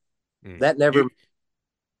 That never.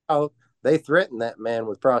 They threatened that man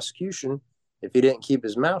with prosecution if he didn't keep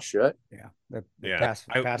his mouth shut. I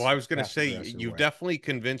was going to say, you've definitely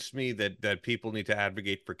convinced me that people need to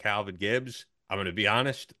advocate for Calvin Gibbs. I'm going to be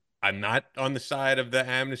honest. I'm not on the side of the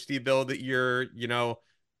amnesty bill that you're,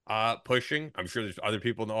 pushing. I'm sure there's other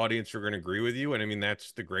people in the audience who are going to agree with you. And I mean,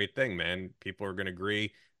 that's the great thing, man. People are going to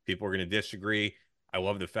agree. People are going to disagree. I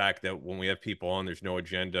love the fact that when we have people on, there's no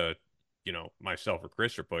agenda, myself or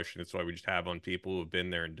Chris are pushing. That's why we just have on people who have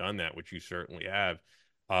been there and done that, which you certainly have.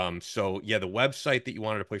 So yeah, the website that you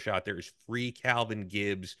wanted to push out there is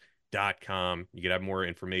freecalvingibbs.com. You could have more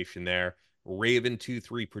information there.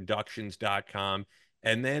 Raven23productions.com.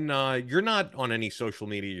 And then you're not on any social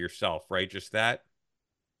media yourself, right? Just that?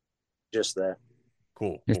 Just that.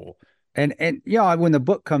 Cool. And when the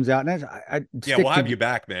book comes out, and we'll have you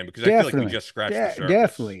back, man, because I feel like we just scratched the surface.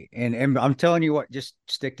 Definitely. And I'm telling you what, just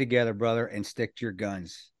stick together, brother, and stick to your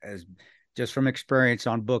guns. As just from experience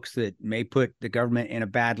on books that may put the government in a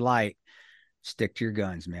bad light, stick to your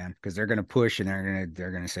guns, man, because they're going to push, and they're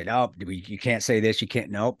going to say, "No, you can't say this. You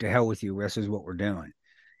can't. Nope. To hell with you. This is what we're doing."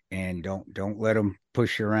 And don't let them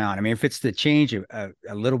push you around. I mean, if it's to change a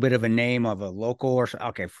little bit of a name of a local, or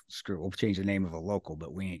okay, screw it, we'll change the name of a local,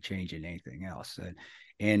 but we ain't changing anything else.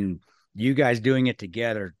 And you guys doing it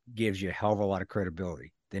together gives you a hell of a lot of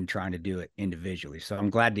credibility than trying to do it individually. So I'm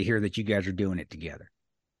glad to hear that you guys are doing it together.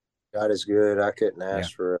 God is good. I couldn't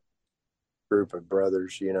ask for a group of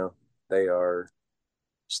brothers. They are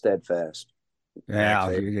steadfast.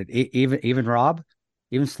 Yeah, even Rob.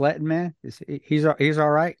 Even Slatten, man, he's all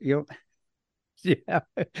right. Yeah.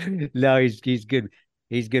 No, he's good.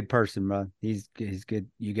 He's a good person, bro. He's good.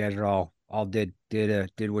 You guys are all did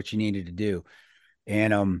what you needed to do,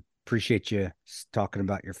 and appreciate you talking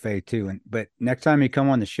about your faith too. But next time you come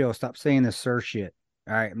on the show, stop saying the sir shit.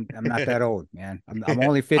 All right, I'm not that old, man. I'm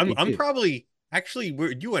only 52. I'm probably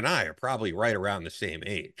you and I are probably right around the same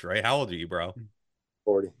age, right? How old are you, bro?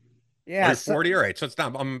 40. Yeah, You're 40, all right. So it's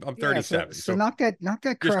not. I'm 37. So knock that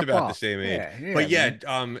just crap about off. the same age. Yeah, But yeah,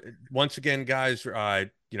 man. once again, guys,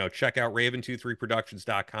 check out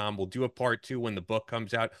raven23productions.com. We'll do a part 2 when the book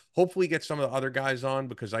comes out. Hopefully get some of the other guys on,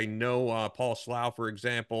 because I know Paul Slough, for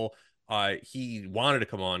example, he wanted to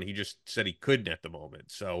come on. He just said he couldn't at the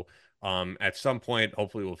moment. So at some point,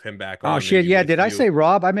 hopefully we'll have him back on. Oh shit! maybe Yeah, with did I you. say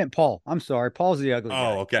Rob? I meant Paul. I'm sorry. Paul's the ugly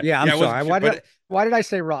guy. Oh, okay. Yeah, I'm I wasn't sorry. sure, Why did I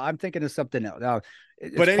say Rob? I'm thinking of something else. No,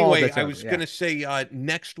 it's But Paul anyway, that's I ugly. was Yeah. gonna say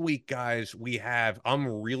next week, guys, I'm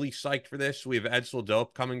really psyched for this. We have Edsel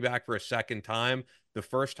Dope coming back for a second time. The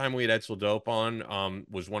first time we had Edsel Dope on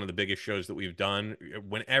was one of the biggest shows that we've done.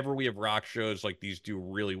 Whenever we have rock shows, like, these do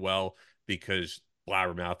really well because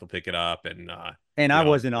Blabbermouth will pick it up, and I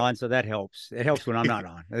wasn't on, so that helps. It helps when I'm not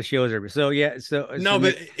on. The shows are so yeah. So no,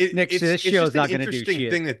 Nick, but Nick, it's this show's just an not going to do interesting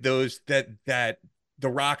shit. thing that the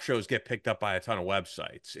rock shows get picked up by a ton of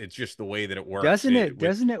websites. It's just the way that it works. Doesn't it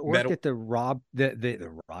work metal... that the Rob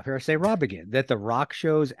here I say Rob again, that the rock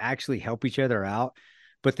shows actually help each other out,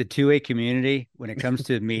 but the 2A community, when it comes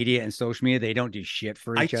to media and social media, they don't do shit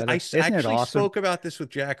for each other. I Isn't it actually awesome? spoke about this with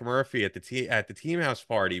Jack Murphy at the Team House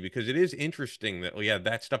party, because it is interesting that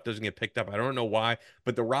that stuff doesn't get picked up. I don't know why,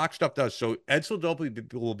 but the rock stuff does. So Edsel Dope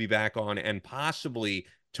will be back on, and possibly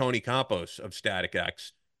Tony Campos of Static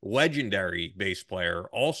X, legendary bass player,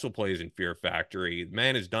 also plays in Fear Factory. The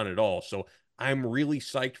man has done it all. So I'm really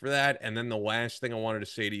psyched for that. And then the last thing I wanted to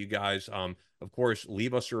say to you guys, of course,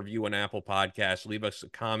 leave us a review on Apple Podcasts, leave us a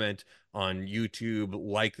comment on YouTube,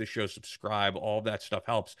 like the show, subscribe, all that stuff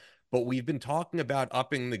helps. But we've been talking about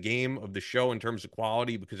upping the game of the show in terms of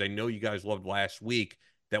quality, because I know you guys loved last week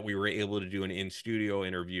that we were able to do an in-studio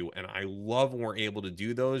interview. And I love when we're able to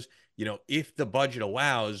do those. If the budget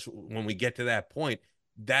allows, when we get to that point,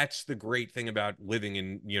 that's the great thing about living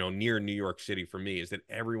in, near New York City for me, is that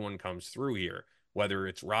everyone comes through here, whether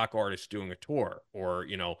it's rock artists doing a tour or,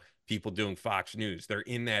 people doing Fox News. They're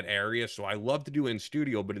in that area. So I love to do in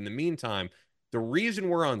studio. But in the meantime, the reason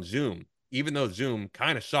we're on Zoom, even though Zoom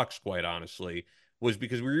kind of sucks, quite honestly, was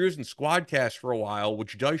because we were using Squadcast for a while,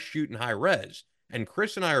 which does shoot in high res. And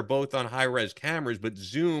Chris and I are both on high res cameras, but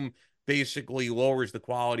Zoom basically lowers the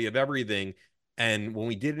quality of everything. And when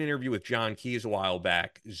we did an interview with John Keys a while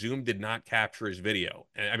back, Zoom did not capture his video,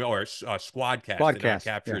 or Squadcast did not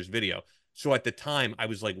capture his video. So at the time, I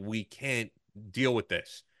was like, we can't deal with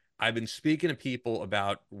this. I've been speaking to people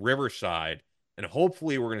about Riverside, and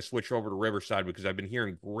hopefully we're going to switch over to Riverside, because I've been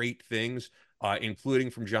hearing great things,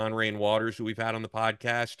 including from John Rain Waters, who we've had on the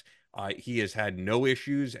podcast. He has had no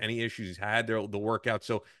issues. Any issues he's had, they'll work out.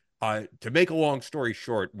 So to make a long story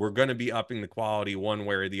short, we're going to be upping the quality one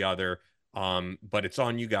way or the other. But it's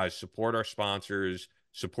on you guys. Support our sponsors,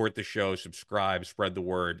 support the show, subscribe, spread the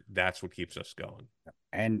word. That's what keeps us going.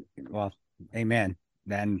 And well, amen.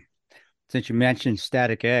 Then since you mentioned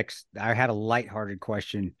Static X, I had a lighthearted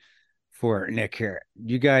question for Nick here.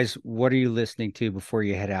 You guys, what are you listening to before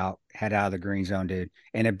you head out of the green zone, dude?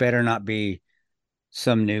 And it better not be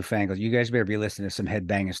some newfangled. You guys better be listening to some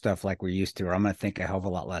headbanging stuff like we used to, or I'm going to think a hell of a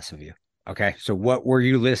lot less of you. Okay. So what were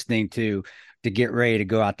you listening to get ready to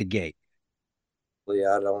go out the gate?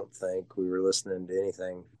 I don't think we were listening to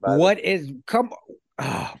anything. Oh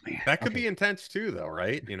man, that could be intense too, though,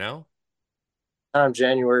 right? Time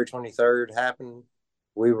January 23rd happened,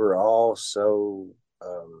 we were all so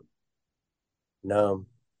numb.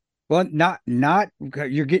 Well, not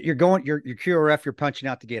you're QRF, you're punching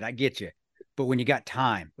out the gate. I get you, but when you got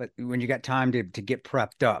time, to get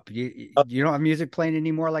prepped up, you don't have music playing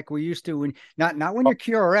anymore like we used to. When not when you're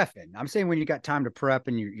QRFing. I'm saying when you got time to prep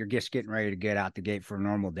and you're just getting ready to get out the gate for a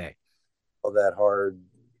normal day. All that hard,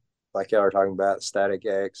 like y'all are talking about Static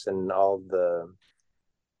X and all the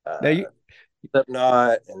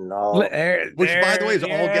Slipknot and all, which by the way is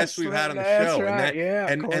all guests we've had on the show. Right.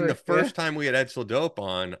 And the first time we had Edsel Dope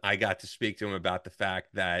on, I got to speak to him about the fact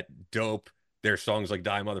that Dope, their songs like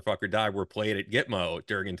Die Motherfucker Die were played at Gitmo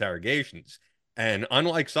during interrogations. And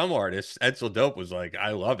unlike some artists, Edsel Dope was like,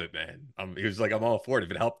 I love it, man. He was like, I'm all for it.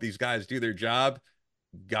 If it helped these guys do their job,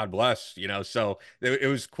 God bless, so it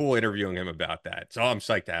was cool interviewing him about that. So I'm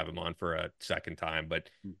psyched to have him on for a second time, but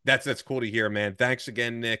that's cool to hear, man. Thanks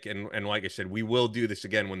again, Nick. And like I said, we will do this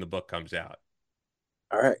again when the book comes out.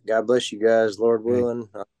 All right. God bless you guys, Lord willing.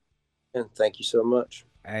 And thank you so much.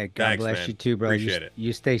 Hey, God bless man. You too, bro. Appreciate it.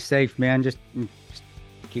 You stay safe, man. Just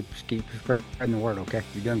keep spreading the word, okay?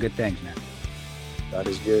 You're doing good things, man. That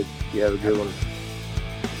is good. You have a good one.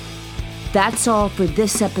 That's all for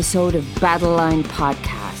this episode of Battle Line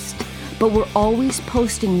Podcast, but we're always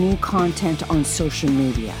posting new content on social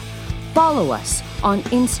media. Follow us on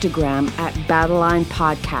Instagram at Battle Line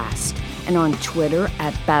Podcast and on Twitter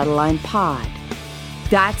at BattleLinePod.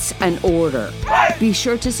 That's an order. Be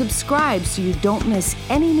sure to subscribe so you don't miss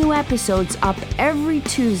any new episodes up every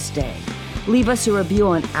Tuesday. Leave us a review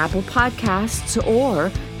on Apple Podcasts or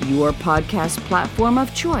your podcast platform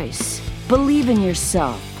of choice. Believe in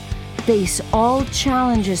yourself. Face all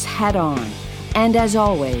challenges head on. And as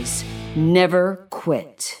always, never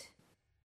quit.